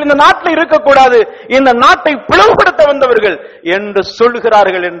துரோகிகள் இந்த நாட்டில் இருக்கக்கூடாது, இந்த நாட்டை பிளவுபடுத்த வந்தவர்கள் என்று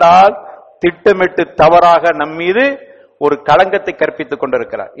சொல்கிறார்கள் என்றால் திட்டமிட்டு தவறாக நம் மீது ஒரு களங்கத்தை கற்பித்துக்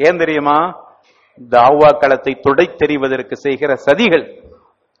கொண்டிருக்கிறார். ஏன் தெரியுமா? தாவா களத்தை துடை தெரிவதற்கு செய்கிற சதிகள்.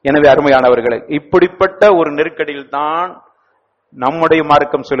 எனவே அருமையானவர்களே, இப்படிப்பட்ட ஒரு நெருக்கடியில் தான் நம்முடைய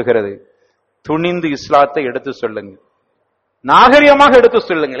மார்க்கம் சொல்கிறது, துணிந்து இஸ்லாத்தை எடுத்து சொல்லுங்க, நாகரிகமாக எடுத்து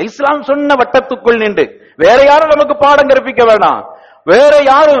சொல்லுங்கள். இஸ்லாம் சொன்ன வட்டத்துக்குள் நின்று வேற யாரும் நமக்கு பாடம் கற்பிக்க வேண்டாம். வேற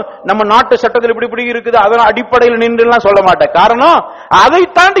யாரும் நம்ம நாட்டு சட்டத்தில் இப்படி இப்படி இருக்குது அதன் அடிப்படையில் நின்று சொல்ல மாட்டேன். காரணம், அதை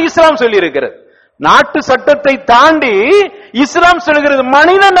தாண்டி இஸ்லாம் சொல்லி இருக்கிறது. நாட்டு சட்டத்தை தாண்டி இஸ்லாம் சொல்கிறது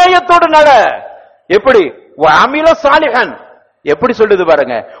மனித நேயத்தோடு நட. எப்படி? அமில சாலிஹன் எப்படி சொல்லுது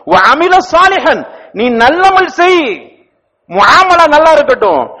பாருங்க. அமில சாலிஹன், நீ நல்லமல் செய், முஆமலா நல்லா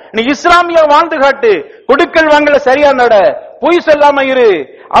இருக்கட்டும், நீ இஸ்லாமிய வாழ்ந்து காட்டு, கொடுக்கல் வாங்கல சரியா நட, பொய் சொல்லாம இரு,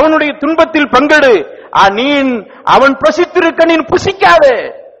 அவனுடைய துன்பத்தில் பங்கெடு, நீ அவன் பசித்திருக்க நீ புசிக்காதே.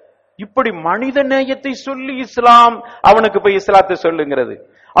 இப்படி மனித நேயத்தை சொல்லி இஸ்லாம் அவனுக்கு போய் இஸ்லாத்தை சொல்லுங்கிறது.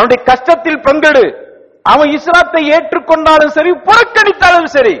 அவனுடைய கஷ்டத்தில் பங்கெடு, அவன் இஸ்லாத்தை ஏற்றுக்கொண்டாலும் சரி புறக்கணித்தாலும்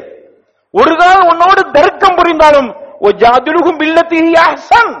சரி, ஒரு காலம் உன்னோடு தர்க்கம் புரிந்தாலும்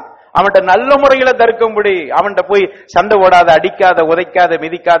அவன்கிட்ட நல்ல முறையில தர்க்கம்படி, அவன்கிட்ட போய் சண்டை ஓடாத, அடிக்காத, உதைக்காத,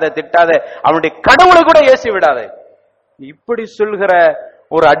 மிதிக்காத, திட்டாத, அவனுடைய கடவுளை கூட ஏசி விடாத. இப்படி சொல்கிற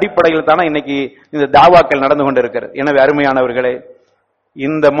ஒரு அடிப்படையில் தானே இன்னைக்கு இந்த தாவாக்கள் நடந்து கொண்டிருக்கிறது. எனவே அருமையானவர்களே,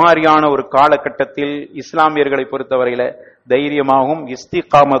 இந்த மாதிரியான ஒரு காலகட்டத்தில் இஸ்லாமியர்களை பொறுத்தவரையில தைரியமாகவும்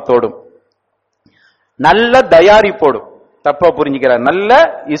இஸ்திகாமத்தோடும் நல்ல தயாரிப்போடும், தப்பா புரிஞ்சுக்கிறார், நல்ல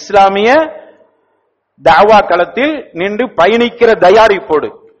இஸ்லாமிய தாவா களத்தில் நின்று பயணிக்கிற தயாரிப்போடு,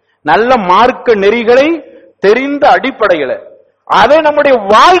 நல்ல மார்க்க நெறிகளை தெரிந்த அடிப்படையில அதை நம்முடைய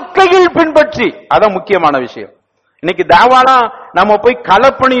வாழ்க்கையில் பின்பற்றி, அதான் முக்கியமான விஷயம். இன்னைக்கு தாவானா நம்ம போய்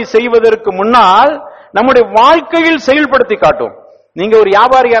களப்பணி செய்வதற்கு முன்னால் நம்முடைய வாழ்க்கையில் செயல்படுத்தி காட்டும். நீங்க ஒரு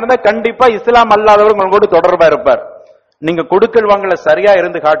வியாபாரியா இருந்தா கண்டிப்பா இஸ்லாம் அல்லாதவர் உங்களோட தொடர்பா இருப்பார். நீங்க கொடுக்கல் வாங்கல சரியா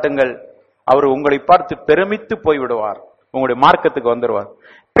இருந்து காட்டுங்கள், அவர் உங்களை பார்த்து பெருமித்து போய்விடுவார், உங்களுடைய மார்க்கத்துக்கு வந்துடுவார்.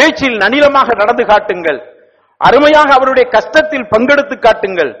 பேச்சில் நனிலமாக நடந்து காட்டுங்கள், அருமையாக அவருடைய கஷ்டத்தில் பங்கெடுத்து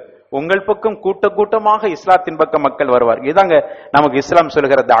காட்டுங்கள், உங்கள் பக்கம் கூட்ட கூட்டமாக இஸ்லாத்தின் பக்கம் மக்கள் வருவார். இதாங்க நமக்கு இஸ்லாம்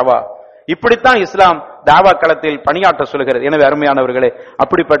சொல்லுகிற தாவா. இப்படித்தான் இஸ்லாம் தாவா களத்தில் பணியாற்ற சொல்கிறது. எனவே அருமையானவர்களே,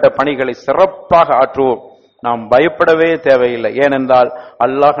 அப்படிப்பட்ட பணிகளை சிறப்பாக ஆற்றுவோம். நாம் பயப்படவே தேவையில்லை. ஏனென்றால்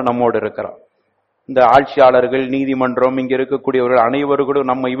அல்லாஹ் நம்மோடு இருக்கிறார். இந்த ஆட்சியாளர்கள், நீதிமன்றம், இங்க இருக்கக்கூடியவர்கள் அனைவர்களும்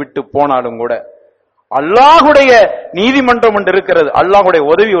நம்மை விட்டு போனாலும் கூட அல்லாஹுடைய நீதிமன்றம் ஒன்று இருக்கிறது, அல்லாஹுடைய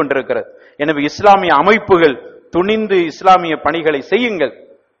உதவி ஒன்று இருக்கிறது. எனவே இஸ்லாமிய அமைப்புகள் துணிந்து இஸ்லாமிய பணிகளை செய்யுங்கள்.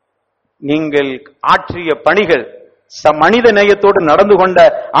 நீங்கள் ஆற்றிய பணிகள், மனித நேயத்தோடு நடந்து கொண்ட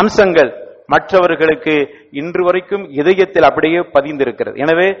அம்சங்கள் மற்றவர்களுக்கு இன்று வரைக்கும் இதயத்தில் அப்படியே பதிந்திருக்கிறது.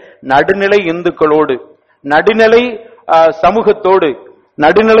 எனவே நடுநிலை இந்துக்களோடு, நடுநிலை சமூகத்தோடு,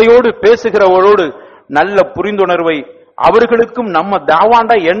 நடுநிலையோடு பேசுகிறவரோடு நல்ல புரிந்துணர்வை அவர்களுக்கும் நம்ம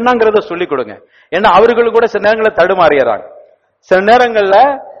தாவாண்டா என்னங்கிறத சொல்லிக் கொடுங்க. ஏன்னா அவர்களுக்கு கூட சில நேரங்களில் தடுமாறியறாங்க. சில நேரங்கள்ல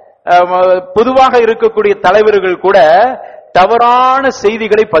பொதுவாக இருக்கக்கூடிய தலைவர்கள் கூட தவறான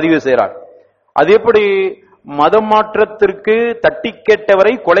செய்திகளை பதிவு செய்யறாங்க. அது எப்படி? மதம் மாற்றத்திற்கு தட்டி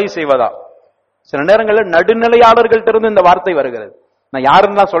கேட்டவரை கொலை செய்வதா? சில நேரங்களில் நடுநிலையாளர்கள் இருந்து இந்த வார்த்தை வருகிறது. நான்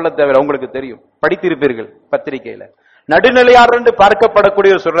யாருன்னு தான் சொல்ல தேவையில்லை, உங்களுக்கு தெரியும், படித்திருப்பீர்கள் பத்திரிகையில. நடுநிலையாளர் என்று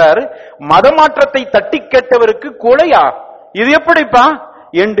பார்க்கப்படக்கூடிய சொல்றாரு, மதமாற்றத்தை தட்டி கேட்டவருக்கு கொலையா? இது எப்படிப்பா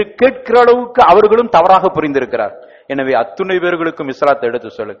என்று கேட்கிற அளவுக்கு அவர்களும் தவறாக புரிந்திருக்கிறார். எனவே அத்துணை பேர்களுக்கும் இஸ்லாத்தை எடுத்து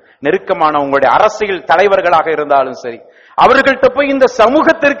சொல்லு. நெருக்கமான உங்களுடைய அரசியல் தலைவர்களாக இருந்தாலும் சரி, அவர்கள்ட்ட போய் இந்த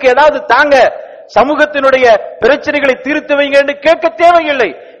சமூகத்திற்கு ஏதாவது தாங்க, சமூகத்தினுடைய பிரச்சனைகளை தீர்த்து வைங்க என்று கேட்க தேவையில்லை,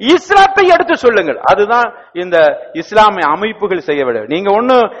 இஸ்லாத்தை எடுத்து சொல்லுங்கள். அதுதான் இந்த இஸ்லாமிய அமைப்புகள் செய்ய விட. நீங்க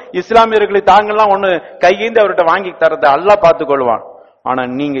ஒண்ணு இஸ்லாமியர்களை தாங்கலாம் ஒண்ணு கையேந்து அவர்கிட்ட வாங்கி தரத அல்லாஹ் பார்த்துக் கொள்வான். ஆனா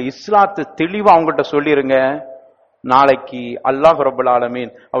நீங்க இஸ்லாத்தை தெளிவா அவங்ககிட்ட சொல்லிருங்க, நாளைக்கு அல்லாஹ் ரப்பல்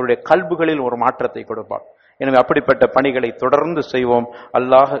ஆலமீன் அவருடைய கல்புகளில் ஒரு மாற்றத்தை கொடுப்பார். எனவே அப்படிப்பட்ட பணிகளை தொடர்ந்து செய்வோம்.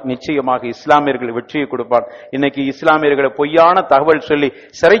 அல்லாஹ் நிச்சயமாக இஸ்லாமியர்கள் வெற்றியை கொடுப்பார். இன்னைக்கு இஸ்லாமியர்களை பொய்யான தகவல் சொல்லி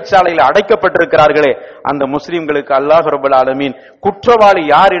சிறைச்சாலையில் அடைக்கப்பட்டிருக்கிறார்களே, அந்த முஸ்லிம்களுக்கு அல்லாஹ் ரப்பல் ஆலமீன் குற்றவாளி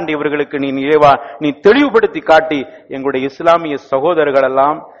யார் என்று இவர்களுக்கு நீ தெளிவுபடுத்தி காட்டி, எங்களுடைய இஸ்லாமிய சகோதரர்கள்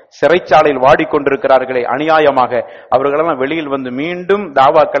எல்லாம் சிறைச்சாலையில் வாடிக்கொண்டிருக்கிறார்களே அநியாயமாக, அவர்களெல்லாம் வெளியில் வந்து மீண்டும்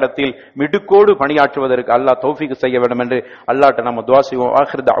தாவா களத்தில் மிடுக்கோடு பணியாற்றுவதற்கு அல்லாஹ் தௌஃபீக் செய்ய வேண்டும் என்று அல்லாஹ்ட்ட நம்ம துஆ செய்வோம்.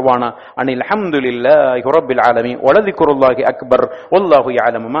 ஆகிர் தஅவானா அனில் ஹம்துலில்லாஹி ரப்பில் ஆலமீன் வலதிக்ருல்லாஹி அக்பர் வல்லாஹு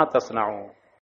யஅலமு மா தஸ்னஊன்.